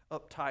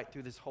uptight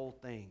through this whole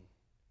thing.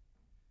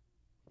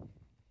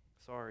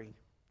 Sorry,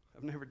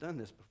 I've never done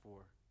this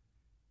before.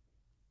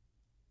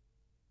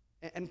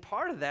 And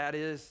part of that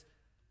is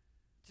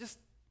just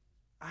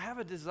I have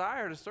a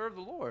desire to serve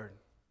the Lord.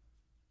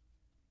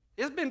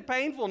 It's been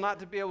painful not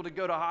to be able to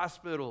go to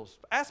hospitals.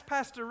 Ask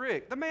Pastor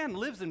Rick. The man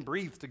lives and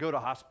breathes to go to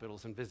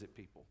hospitals and visit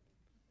people.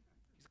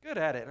 He's good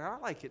at it, and I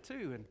like it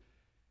too. And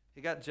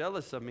he got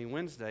jealous of me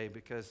Wednesday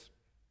because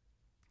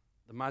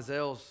the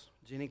Mizelles,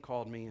 Jenny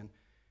called me, and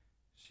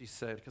she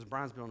said, because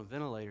Brian's been on a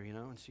ventilator,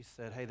 and she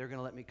said, hey, they're going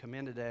to let me come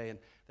in today, and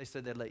they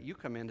said they'd let you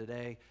come in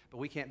today, but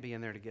we can't be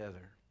in there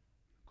together.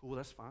 Cool,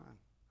 that's fine.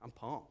 I'm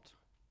pumped.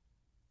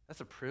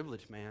 That's a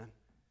privilege, man,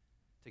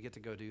 to get to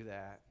go do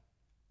that.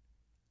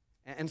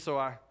 And so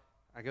I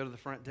go to the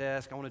front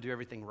desk. I want to do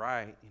everything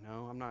right, I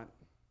want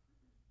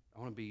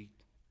to be,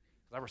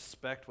 I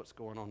respect what's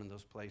going on in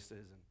those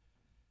places. And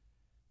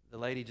the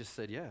lady just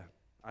said, yeah,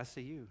 I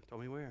see you.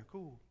 Told me where.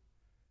 Cool.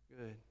 Good.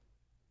 And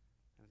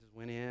I just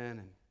went in,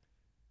 and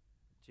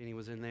Jenny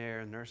was in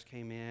there, and the nurse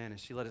came in, and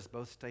she let us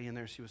both stay in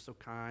there. She was so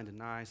kind and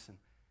nice. And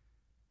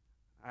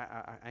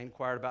I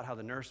inquired about how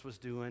the nurse was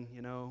doing,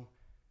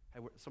 Hey,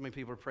 so many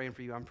people are praying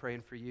for you. I'm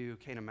praying for you.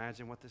 Can't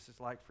imagine what this is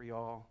like for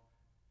y'all.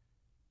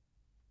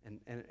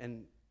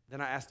 And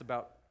then I asked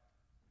about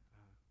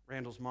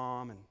Randall's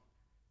mom and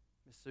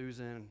Miss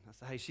Susan. And I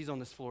said, hey, she's on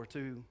this floor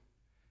too.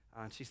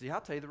 And she said, yeah,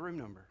 I'll tell you the room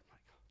number. I'm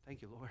like, oh,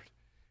 thank you, Lord.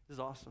 This is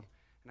awesome.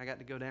 And I got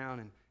to go down,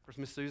 and of course,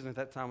 Miss Susan at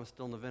that time was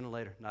still in the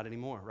ventilator. Not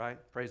anymore, right?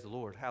 Praise the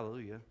Lord.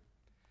 Hallelujah.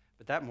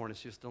 But that morning,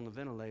 she was still in the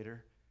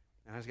ventilater,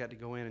 and I just got to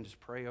go in and just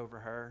pray over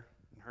her.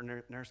 And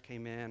her nurse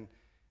came in,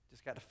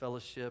 just got to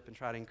fellowship and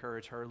try to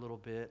encourage her a little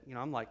bit.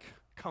 I'm like,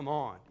 come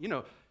on.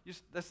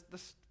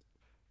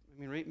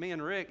 Me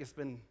and Rick, it's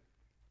been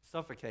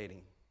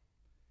suffocating,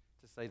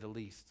 to say the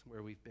least,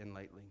 where we've been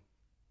lately.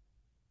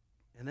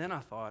 And then I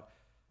thought,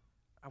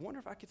 I wonder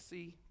if I could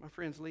see my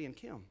friends Lee and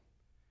Kim.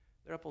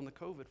 They're up on the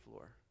COVID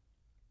floor.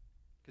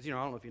 Because, I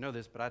don't know if you know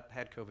this, but I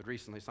had COVID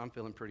recently, so I'm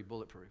feeling pretty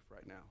bulletproof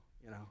right now,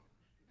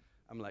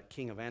 I'm like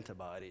king of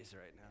antibodies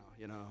right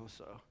now,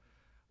 so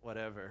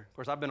whatever. Of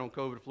course, I've been on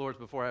COVID floors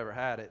before I ever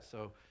had it,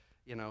 so,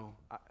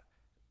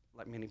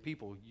 like many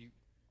people, it's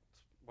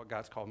what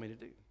God's called me to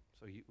do.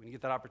 So when you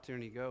get that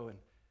opportunity, go. And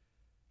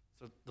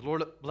so the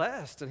Lord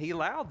blessed, and He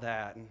allowed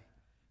that. And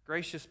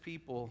gracious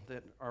people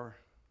that are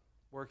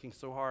working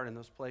so hard in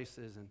those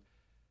places. And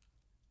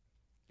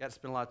got to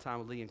spend a lot of time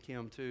with Lee and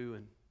Kim, too,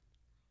 and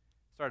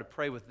started to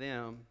pray with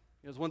them.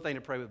 It was one thing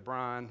to pray with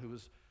Brian, who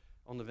was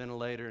on the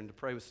ventilator, and to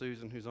pray with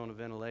Susan, who's on a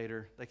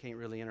ventilator. They can't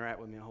really interact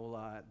with me a whole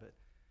lot. But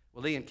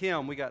with Lee and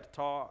Kim, we got to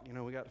talk.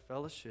 We got to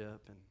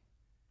fellowship. And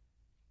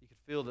you could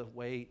feel the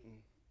weight and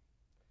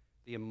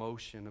the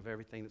emotion of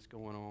everything that's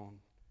going on.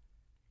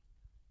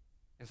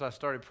 And so I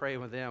started praying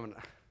with them, and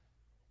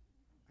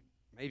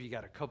maybe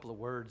got a couple of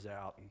words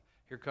out, and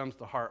here comes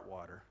the heart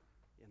water,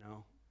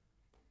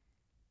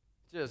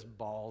 just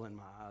bawling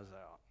my eyes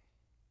out.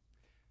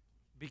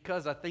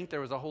 Because I think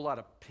there was a whole lot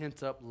of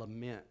pent-up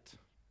lament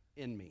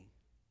in me.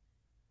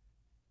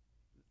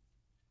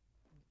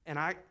 And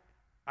I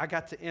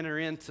got to enter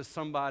into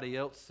somebody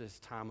else's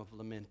time of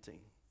lamenting.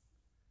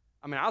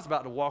 I was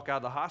about to walk out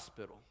of the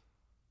hospital.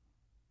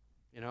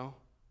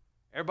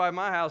 Everybody in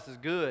my house is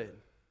good.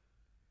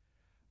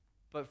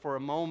 But for a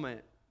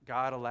moment,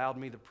 God allowed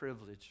me the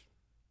privilege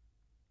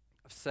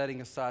of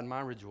setting aside my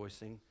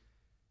rejoicing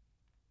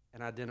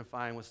and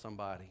identifying with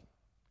somebody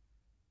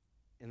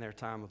in their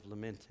time of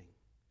lamenting.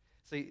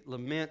 See,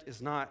 lament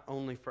is not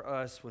only for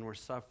us when we're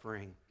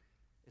suffering.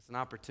 It's an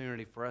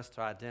opportunity for us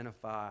to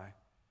identify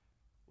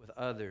with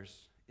others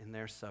in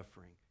their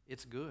suffering.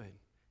 It's good,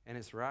 and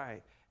it's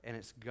right, and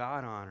it's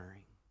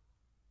God-honoring.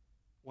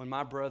 When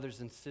my brothers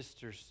and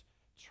sisters'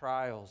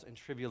 trials and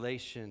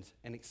tribulations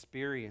and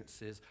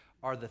experiences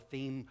are the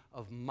theme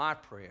of my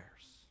prayers.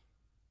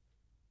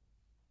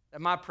 That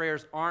my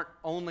prayers aren't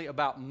only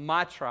about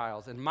my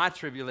trials and my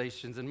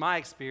tribulations and my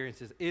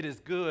experiences. It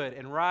is good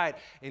and right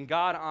and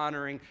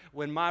God-honoring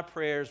when my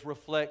prayers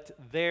reflect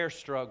their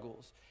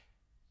struggles.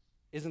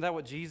 Isn't that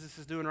what Jesus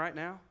is doing right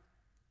now?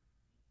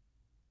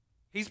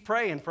 He's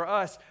praying for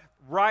us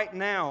right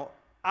now.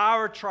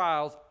 Our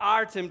trials,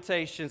 our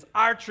temptations,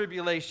 our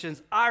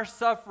tribulations, our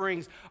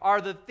sufferings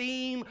are the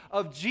theme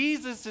of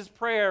Jesus'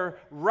 prayer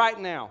right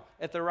now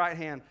at the right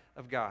hand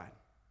of God.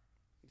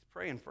 He's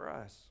praying for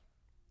us.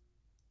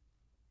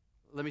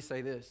 Let me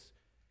say this.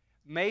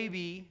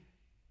 Maybe,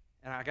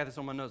 and I got this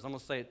on my notes, I'm going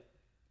to say it.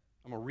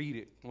 I'm going to read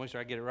it. I'm going to make sure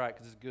I get it right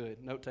because it's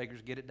good. Note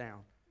takers, get it down.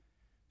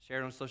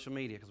 Share it on social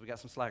media because we got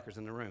some slackers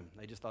in the room.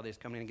 They just thought they'd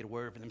come in and get a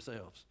word for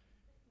themselves.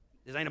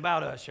 This ain't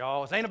about us,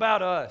 y'all. This ain't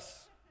about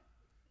us.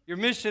 You're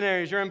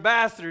missionaries. You're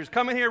ambassadors.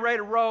 Come in here ready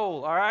to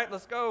roll. All right,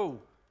 let's go.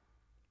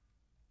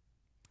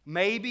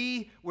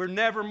 Maybe we're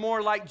never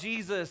more like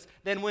Jesus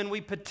than when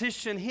we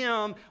petition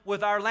Him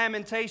with our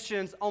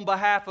lamentations on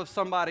behalf of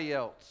somebody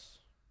else.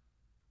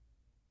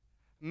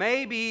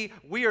 Maybe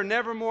we are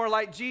never more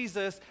like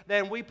Jesus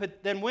than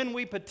when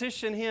we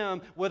petition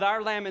Him with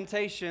our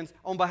lamentations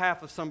on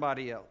behalf of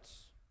somebody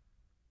else.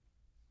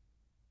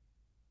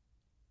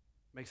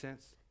 Make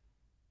sense?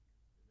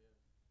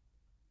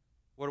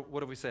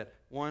 What have we said?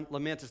 1,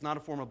 lament is not a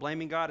form of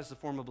blaming God, it's a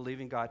form of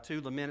believing God.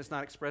 2, lament is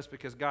not expressed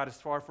because God is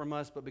far from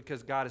us, but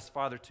because God is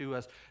Father to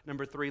us.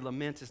 Number 3,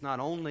 lament is not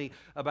only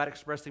about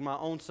expressing my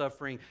own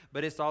suffering,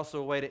 but it's also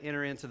a way to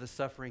enter into the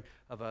suffering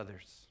of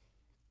others.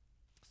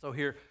 So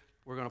here,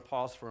 we're going to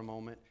pause for a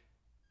moment.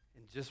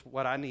 And just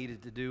what I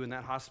needed to do in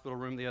that hospital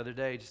room the other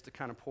day, just to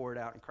kind of pour it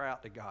out and cry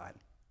out to God.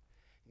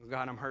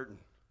 God, I'm hurting.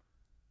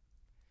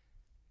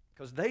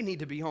 Because they need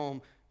to be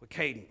home with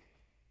Caden.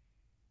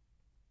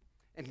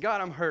 And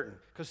God, I'm hurting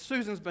because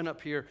Susan's been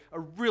up here a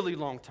really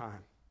long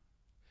time.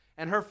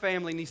 And her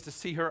family needs to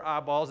see her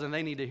eyeballs and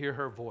they need to hear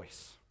her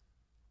voice.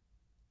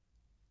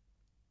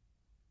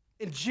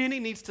 And Jenny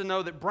needs to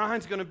know that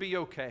Brian's going to be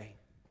okay.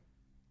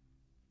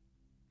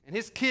 And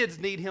his kids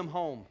need him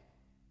home.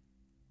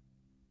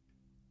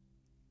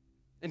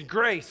 And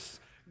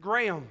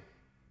Graham,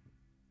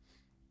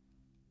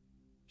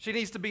 she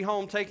needs to be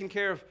home taking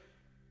care of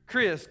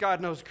Chris.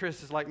 God knows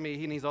Chris is like me.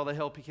 He needs all the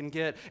help he can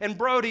get. And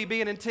Brody,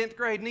 being in 10th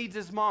grade, needs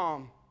his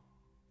mom.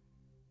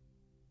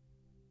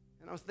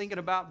 And I was thinking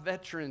about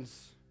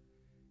veterans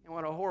and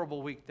what a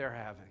horrible week they're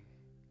having.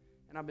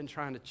 And I've been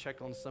trying to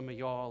check on some of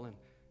y'all and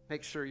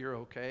make sure you're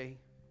okay.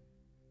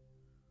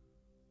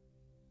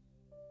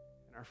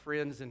 And our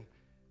friends in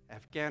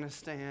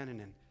Afghanistan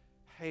and in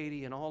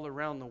Haiti and all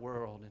around the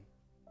world.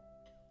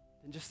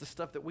 And just the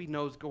stuff that we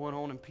know is going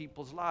on in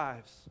people's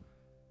lives.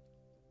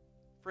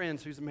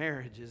 Friends whose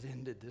marriages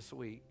ended this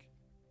week.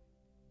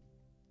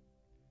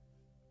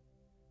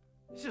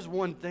 It's just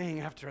one thing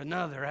after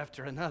another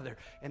after another.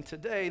 And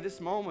today, this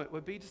moment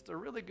would be just a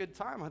really good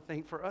time, I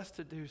think, for us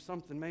to do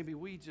something maybe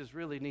we just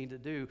really need to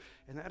do.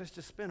 And that is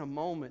to spend a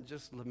moment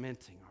just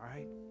lamenting, all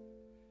right?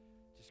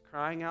 Just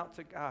crying out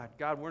to God.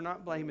 God, we're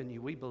not blaming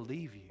you. We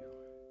believe you.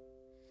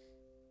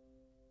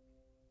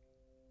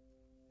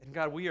 And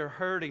God, we are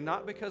hurting,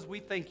 not because we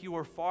think you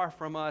are far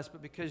from us,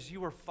 but because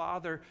you are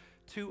Father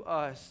to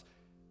us.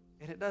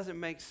 And it doesn't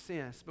make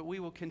sense, but we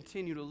will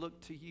continue to look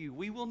to you.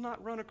 We will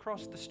not run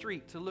across the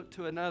street to look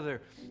to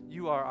another.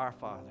 You are our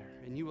Father,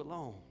 and you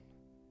alone.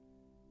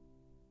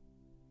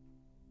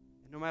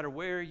 And no matter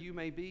where you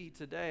may be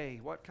today,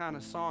 what kind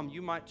of psalm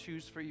you might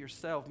choose for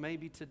yourself,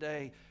 maybe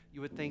today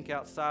you would think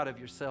outside of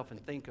yourself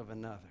and think of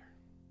another.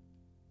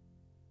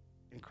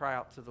 And cry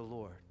out to the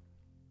Lord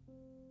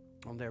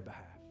on their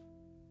behalf.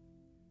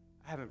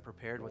 I haven't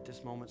prepared what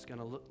this moment's going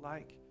to look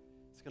like.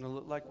 It's going to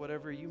look like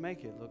whatever you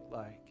make it look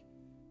like.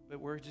 But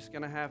we're just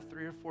going to have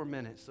 3 or 4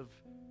 minutes of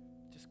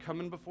just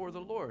coming before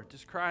the Lord,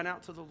 just crying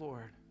out to the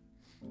Lord.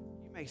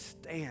 You may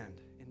stand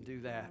and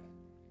do that.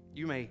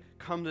 You may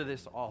come to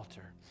this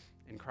altar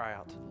and cry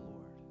out to the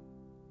Lord.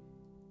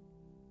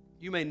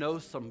 You may know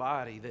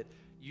somebody that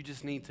you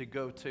just need to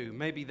go to.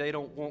 Maybe they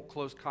don't want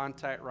close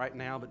contact right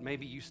now, but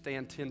maybe you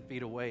stand 10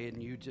 feet away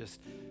and you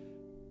just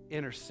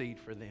intercede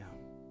for them.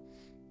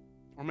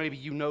 Or maybe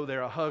you know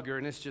they're a hugger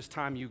and it's just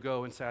time you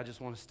go and say, I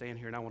just want to stand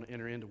here and I want to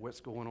enter into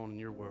what's going on in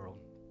your world.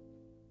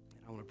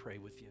 I want to pray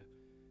with you.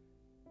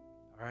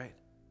 All right?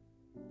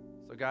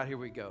 So God, here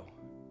we go.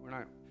 We're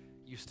not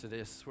used to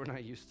this. We're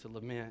not used to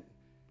lament.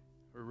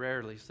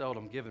 We're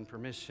seldom given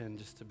permission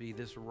just to be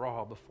this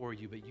raw before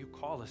you, but you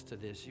call us to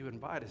this. You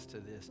invite us to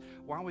this.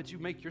 Why would you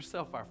make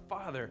yourself our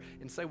Father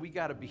and say we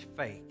got to be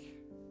fake?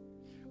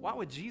 Why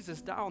would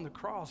Jesus die on the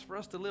cross for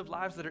us to live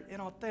lives that are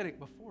inauthentic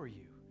before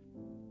you?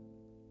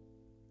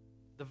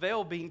 The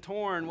veil being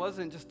torn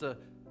wasn't just a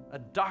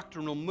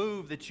doctrinal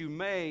move that you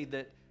made,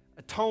 that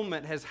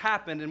atonement has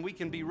happened and we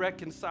can be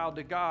reconciled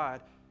to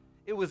God.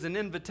 It was an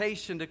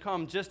invitation to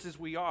come just as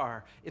we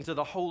are into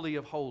the Holy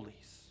of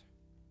Holies.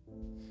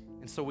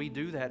 And so we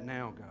do that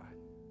now, God.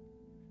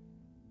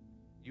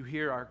 You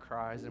hear our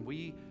cries and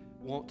we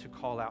want to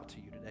call out to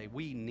you today.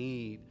 We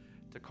need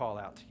to call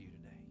out to you today.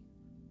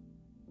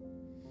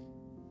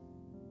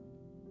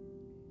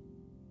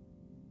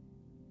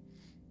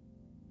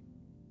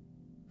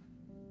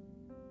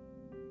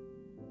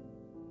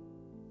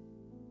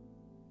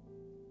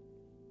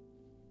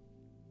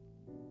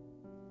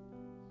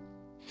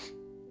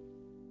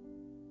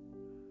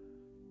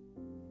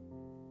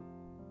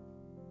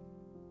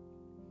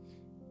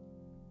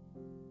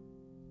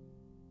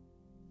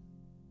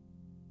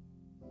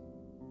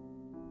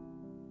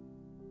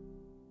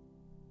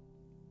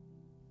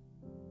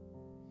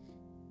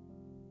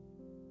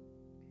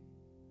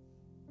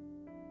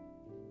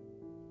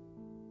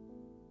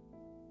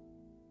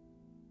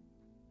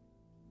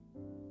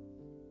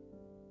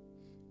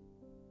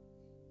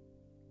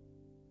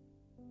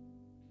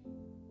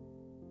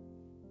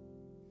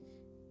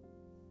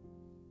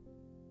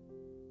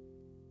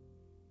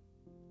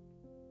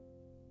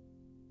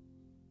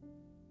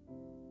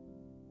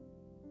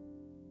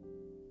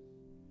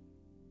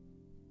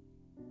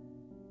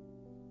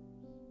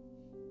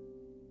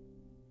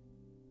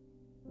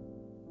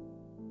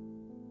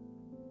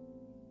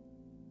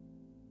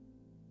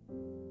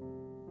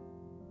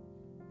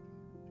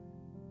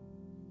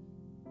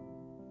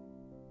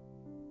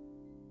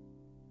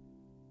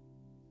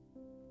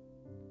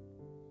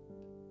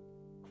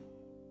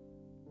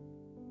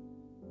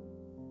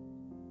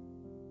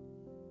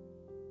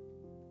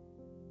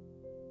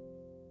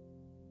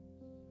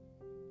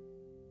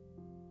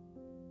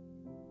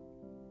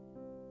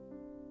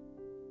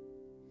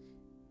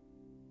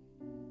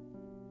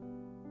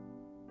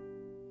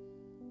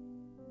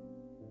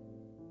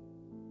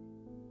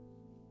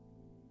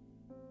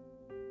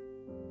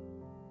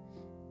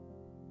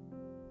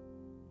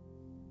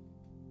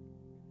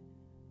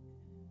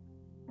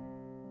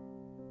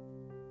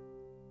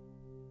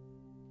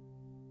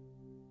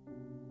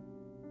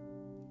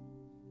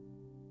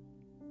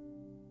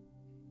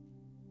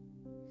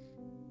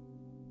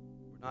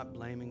 not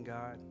blaming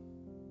God.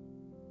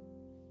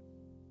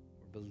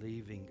 We're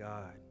believing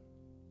God.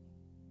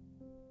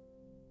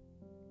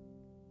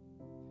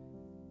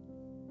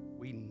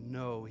 We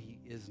know He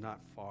is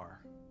not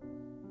far.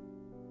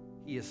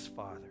 He is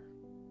Father.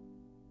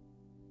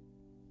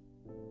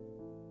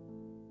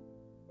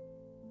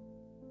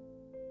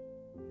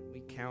 We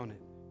count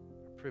it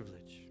a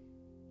privilege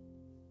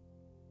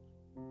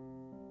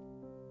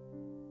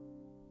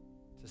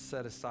to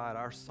set aside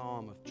our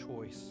psalm of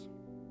choice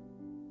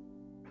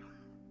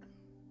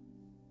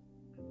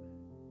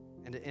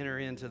and to enter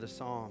into the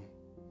psalm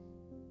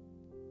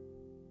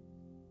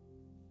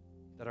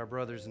that our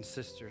brothers and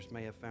sisters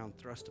may have found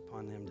thrust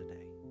upon them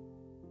today.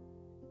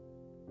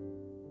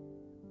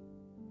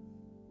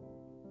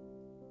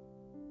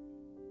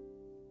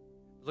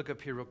 Look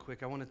up here real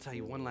quick. I want to tell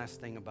you one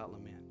last thing about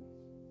lament.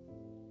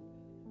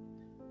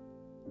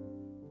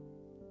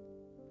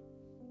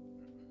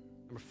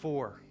 Number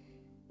 4,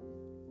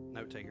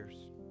 note takers.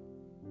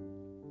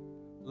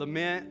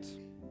 Lament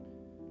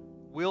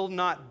will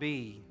not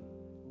be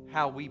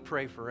how we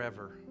pray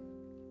forever,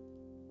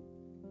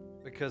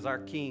 because our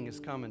King is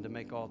coming to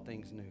make all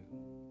things new.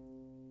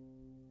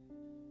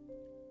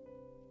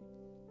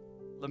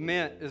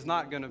 Lament is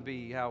not going to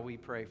be how we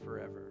pray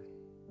forever,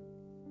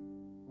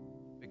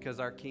 because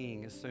our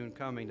King is soon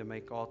coming to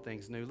make all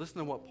things new. Listen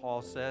to what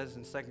Paul says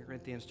in 2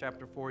 Corinthians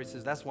chapter 4. He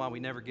says, that's why we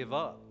never give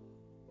up.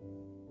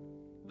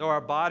 Though our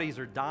bodies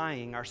are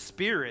dying, our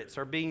spirits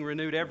are being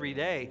renewed every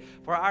day.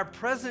 For our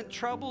present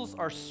troubles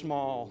are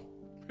small.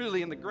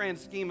 Really, in the grand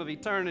scheme of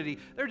eternity,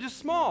 they're just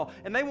small,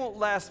 and they won't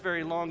last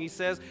very long, he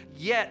says.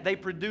 Yet they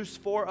produce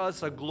for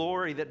us a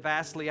glory that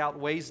vastly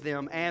outweighs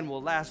them and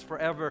will last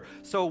forever.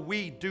 So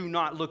we do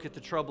not look at the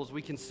troubles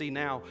we can see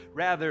now.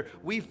 Rather,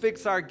 we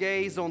fix our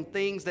gaze on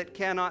things that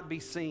cannot be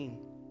seen.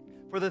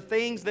 For the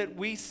things that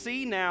we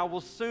see now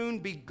will soon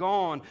be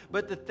gone,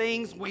 but the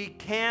things we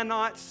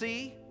cannot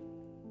see,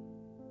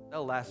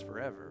 they'll last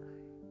forever.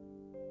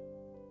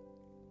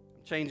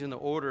 I'm changing the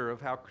order of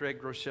how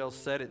Craig Rochelle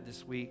said it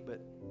this week, but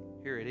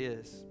here it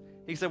is.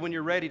 He said, when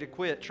you're ready to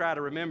quit, try to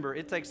remember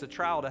it takes a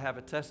trial to have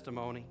a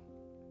testimony.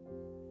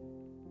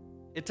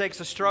 It takes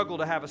a struggle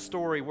to have a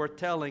story worth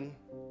telling.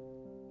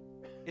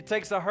 It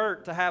takes a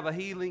hurt to have a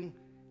healing.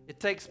 It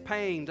takes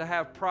pain to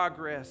have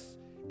progress.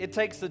 It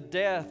takes a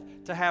death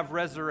to have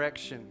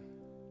resurrection.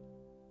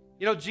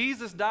 You know,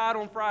 Jesus died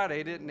on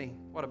Friday, didn't he?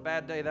 What a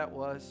bad day that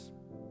was.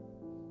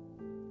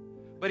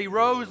 But he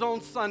rose on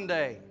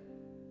Sunday.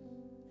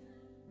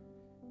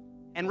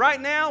 And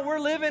right now, we're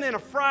living in a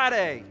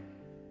Friday.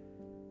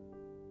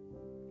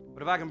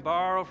 But if I can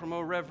borrow from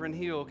old Reverend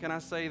Hill, can I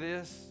say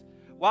this?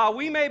 While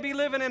we may be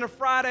living in a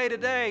Friday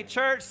today,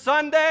 church,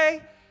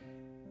 Sunday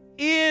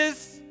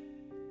is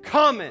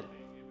coming.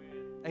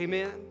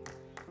 Amen.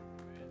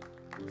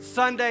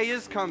 Sunday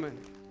is coming.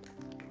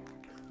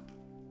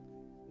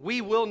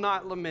 We will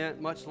not lament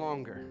much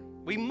longer.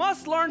 We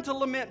must learn to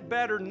lament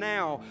better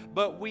now,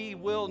 but we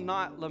will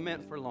not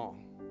lament for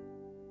long.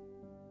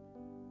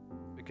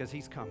 Because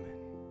he's coming.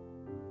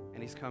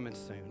 And he's coming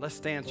soon. Let's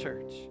stand,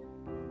 church.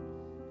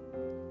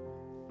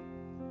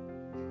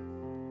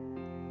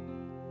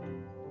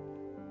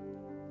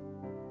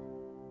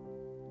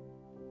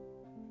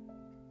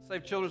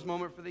 Save children's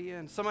moment for the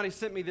end. Somebody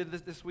sent me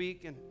this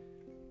week, and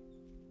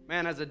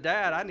man, as a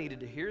dad, I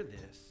needed to hear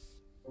this.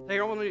 Hey,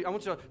 I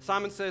want you.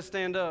 Simon says,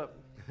 stand up.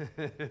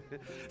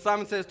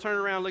 Simon says, turn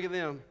around, look at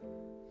them.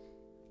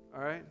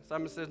 All right.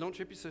 Simon says, don't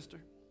trip your sister.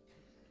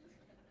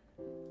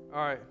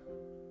 All right.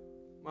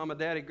 Mama,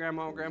 daddy,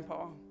 grandma,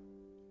 grandpa,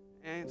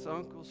 aunts,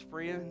 uncles,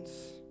 friends,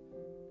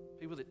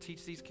 people that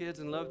teach these kids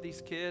and love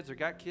these kids or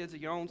got kids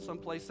of your own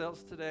someplace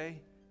else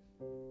today.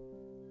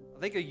 I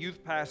think a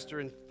youth pastor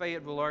in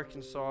Fayetteville,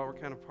 Arkansas, we're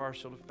kind of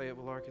partial to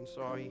Fayetteville,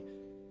 Arkansas,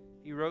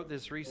 he wrote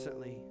this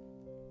recently.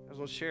 I was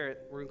going to share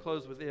it. We're going to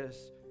close with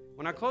this.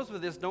 When I close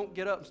with this, don't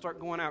get up and start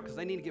going out because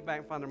they need to get back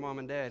and find their mom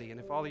and daddy. And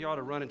if all of y'all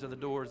are running to the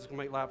doors, it's going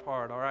to make life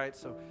hard, all right?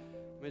 So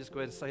let me just go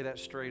ahead and say that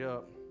straight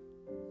up.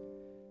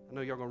 I know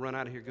y'all going to run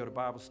out of here and go to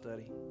Bible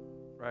study,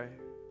 right?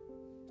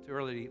 It's too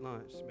early to eat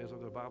lunch. You may as well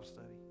go to Bible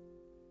study.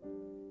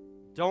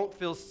 Don't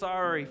feel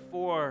sorry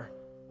for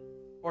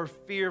or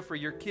fear for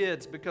your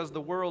kids because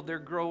the world they're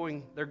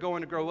going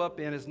to grow up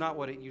in is not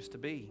what it used to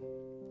be.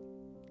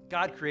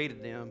 God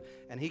created them,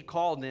 and he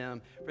called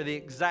them for the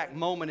exact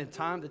moment in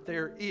time that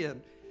they're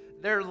in.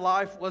 Their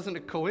life wasn't a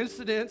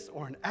coincidence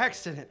or an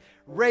accident.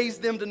 Raise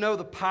them to know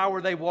the power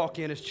they walk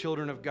in as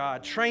children of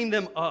God. Train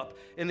them up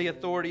in the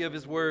authority of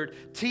his word.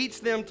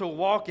 Teach them to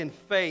walk in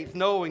faith,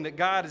 knowing that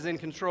God is in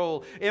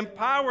control.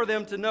 Empower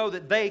them to know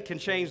that they can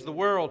change the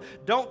world.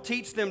 Don't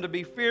teach them to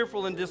be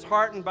fearful and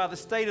disheartened by the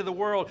state of the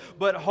world,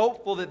 but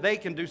hopeful that they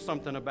can do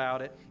something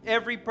about it.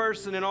 Every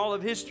person in all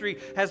of history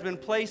has been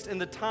placed in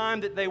the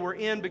time that they were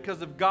in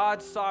because of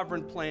God's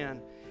sovereign plan.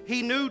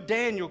 He knew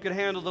Daniel could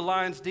handle the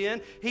lion's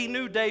den. He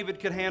knew David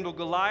could handle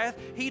Goliath.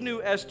 He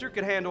knew Esther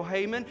could handle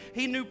Haman.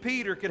 He knew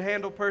Peter could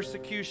handle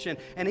persecution.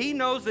 And he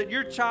knows that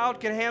your child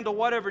can handle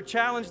whatever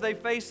challenge they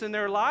face in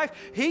their life.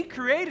 He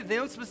created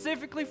them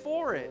specifically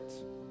for it.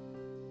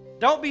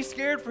 Don't be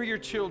scared for your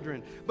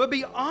children, but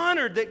be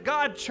honored that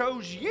God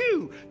chose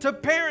you to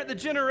parent the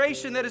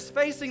generation that is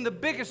facing the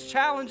biggest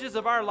challenges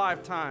of our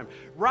lifetime.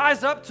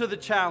 Rise up to the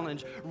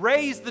challenge.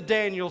 Raise the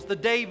Daniels, the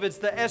Davids,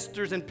 the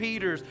Esthers, and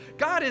Peters.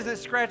 God isn't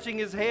scratching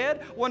his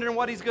head, wondering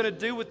what he's going to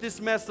do with this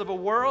mess of a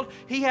world.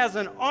 He has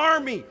an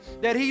army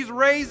that he's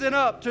raising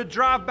up to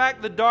drive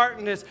back the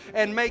darkness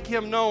and make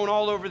him known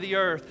all over the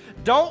earth.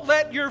 Don't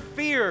let your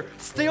fear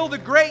steal the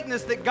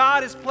greatness that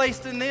God has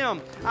placed in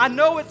them. I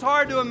know it's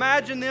hard to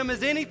imagine them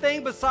as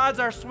anything besides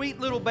our sweet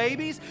little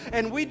babies,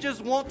 and we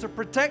just want to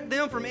protect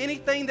them from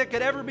anything that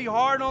could ever be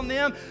hard on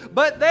them,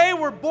 but they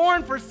were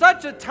born for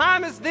such a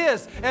time as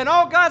this. And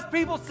all God's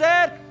people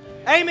said,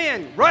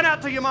 amen. Run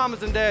out to your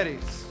mamas and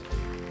daddies.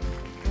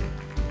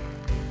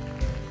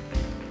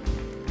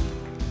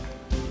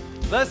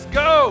 Let's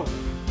go.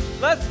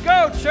 Let's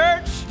go,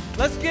 church.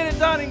 Let's get it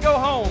done and go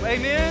home.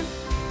 Amen.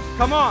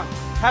 Come on.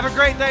 Have a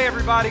great day,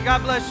 everybody.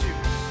 God bless you.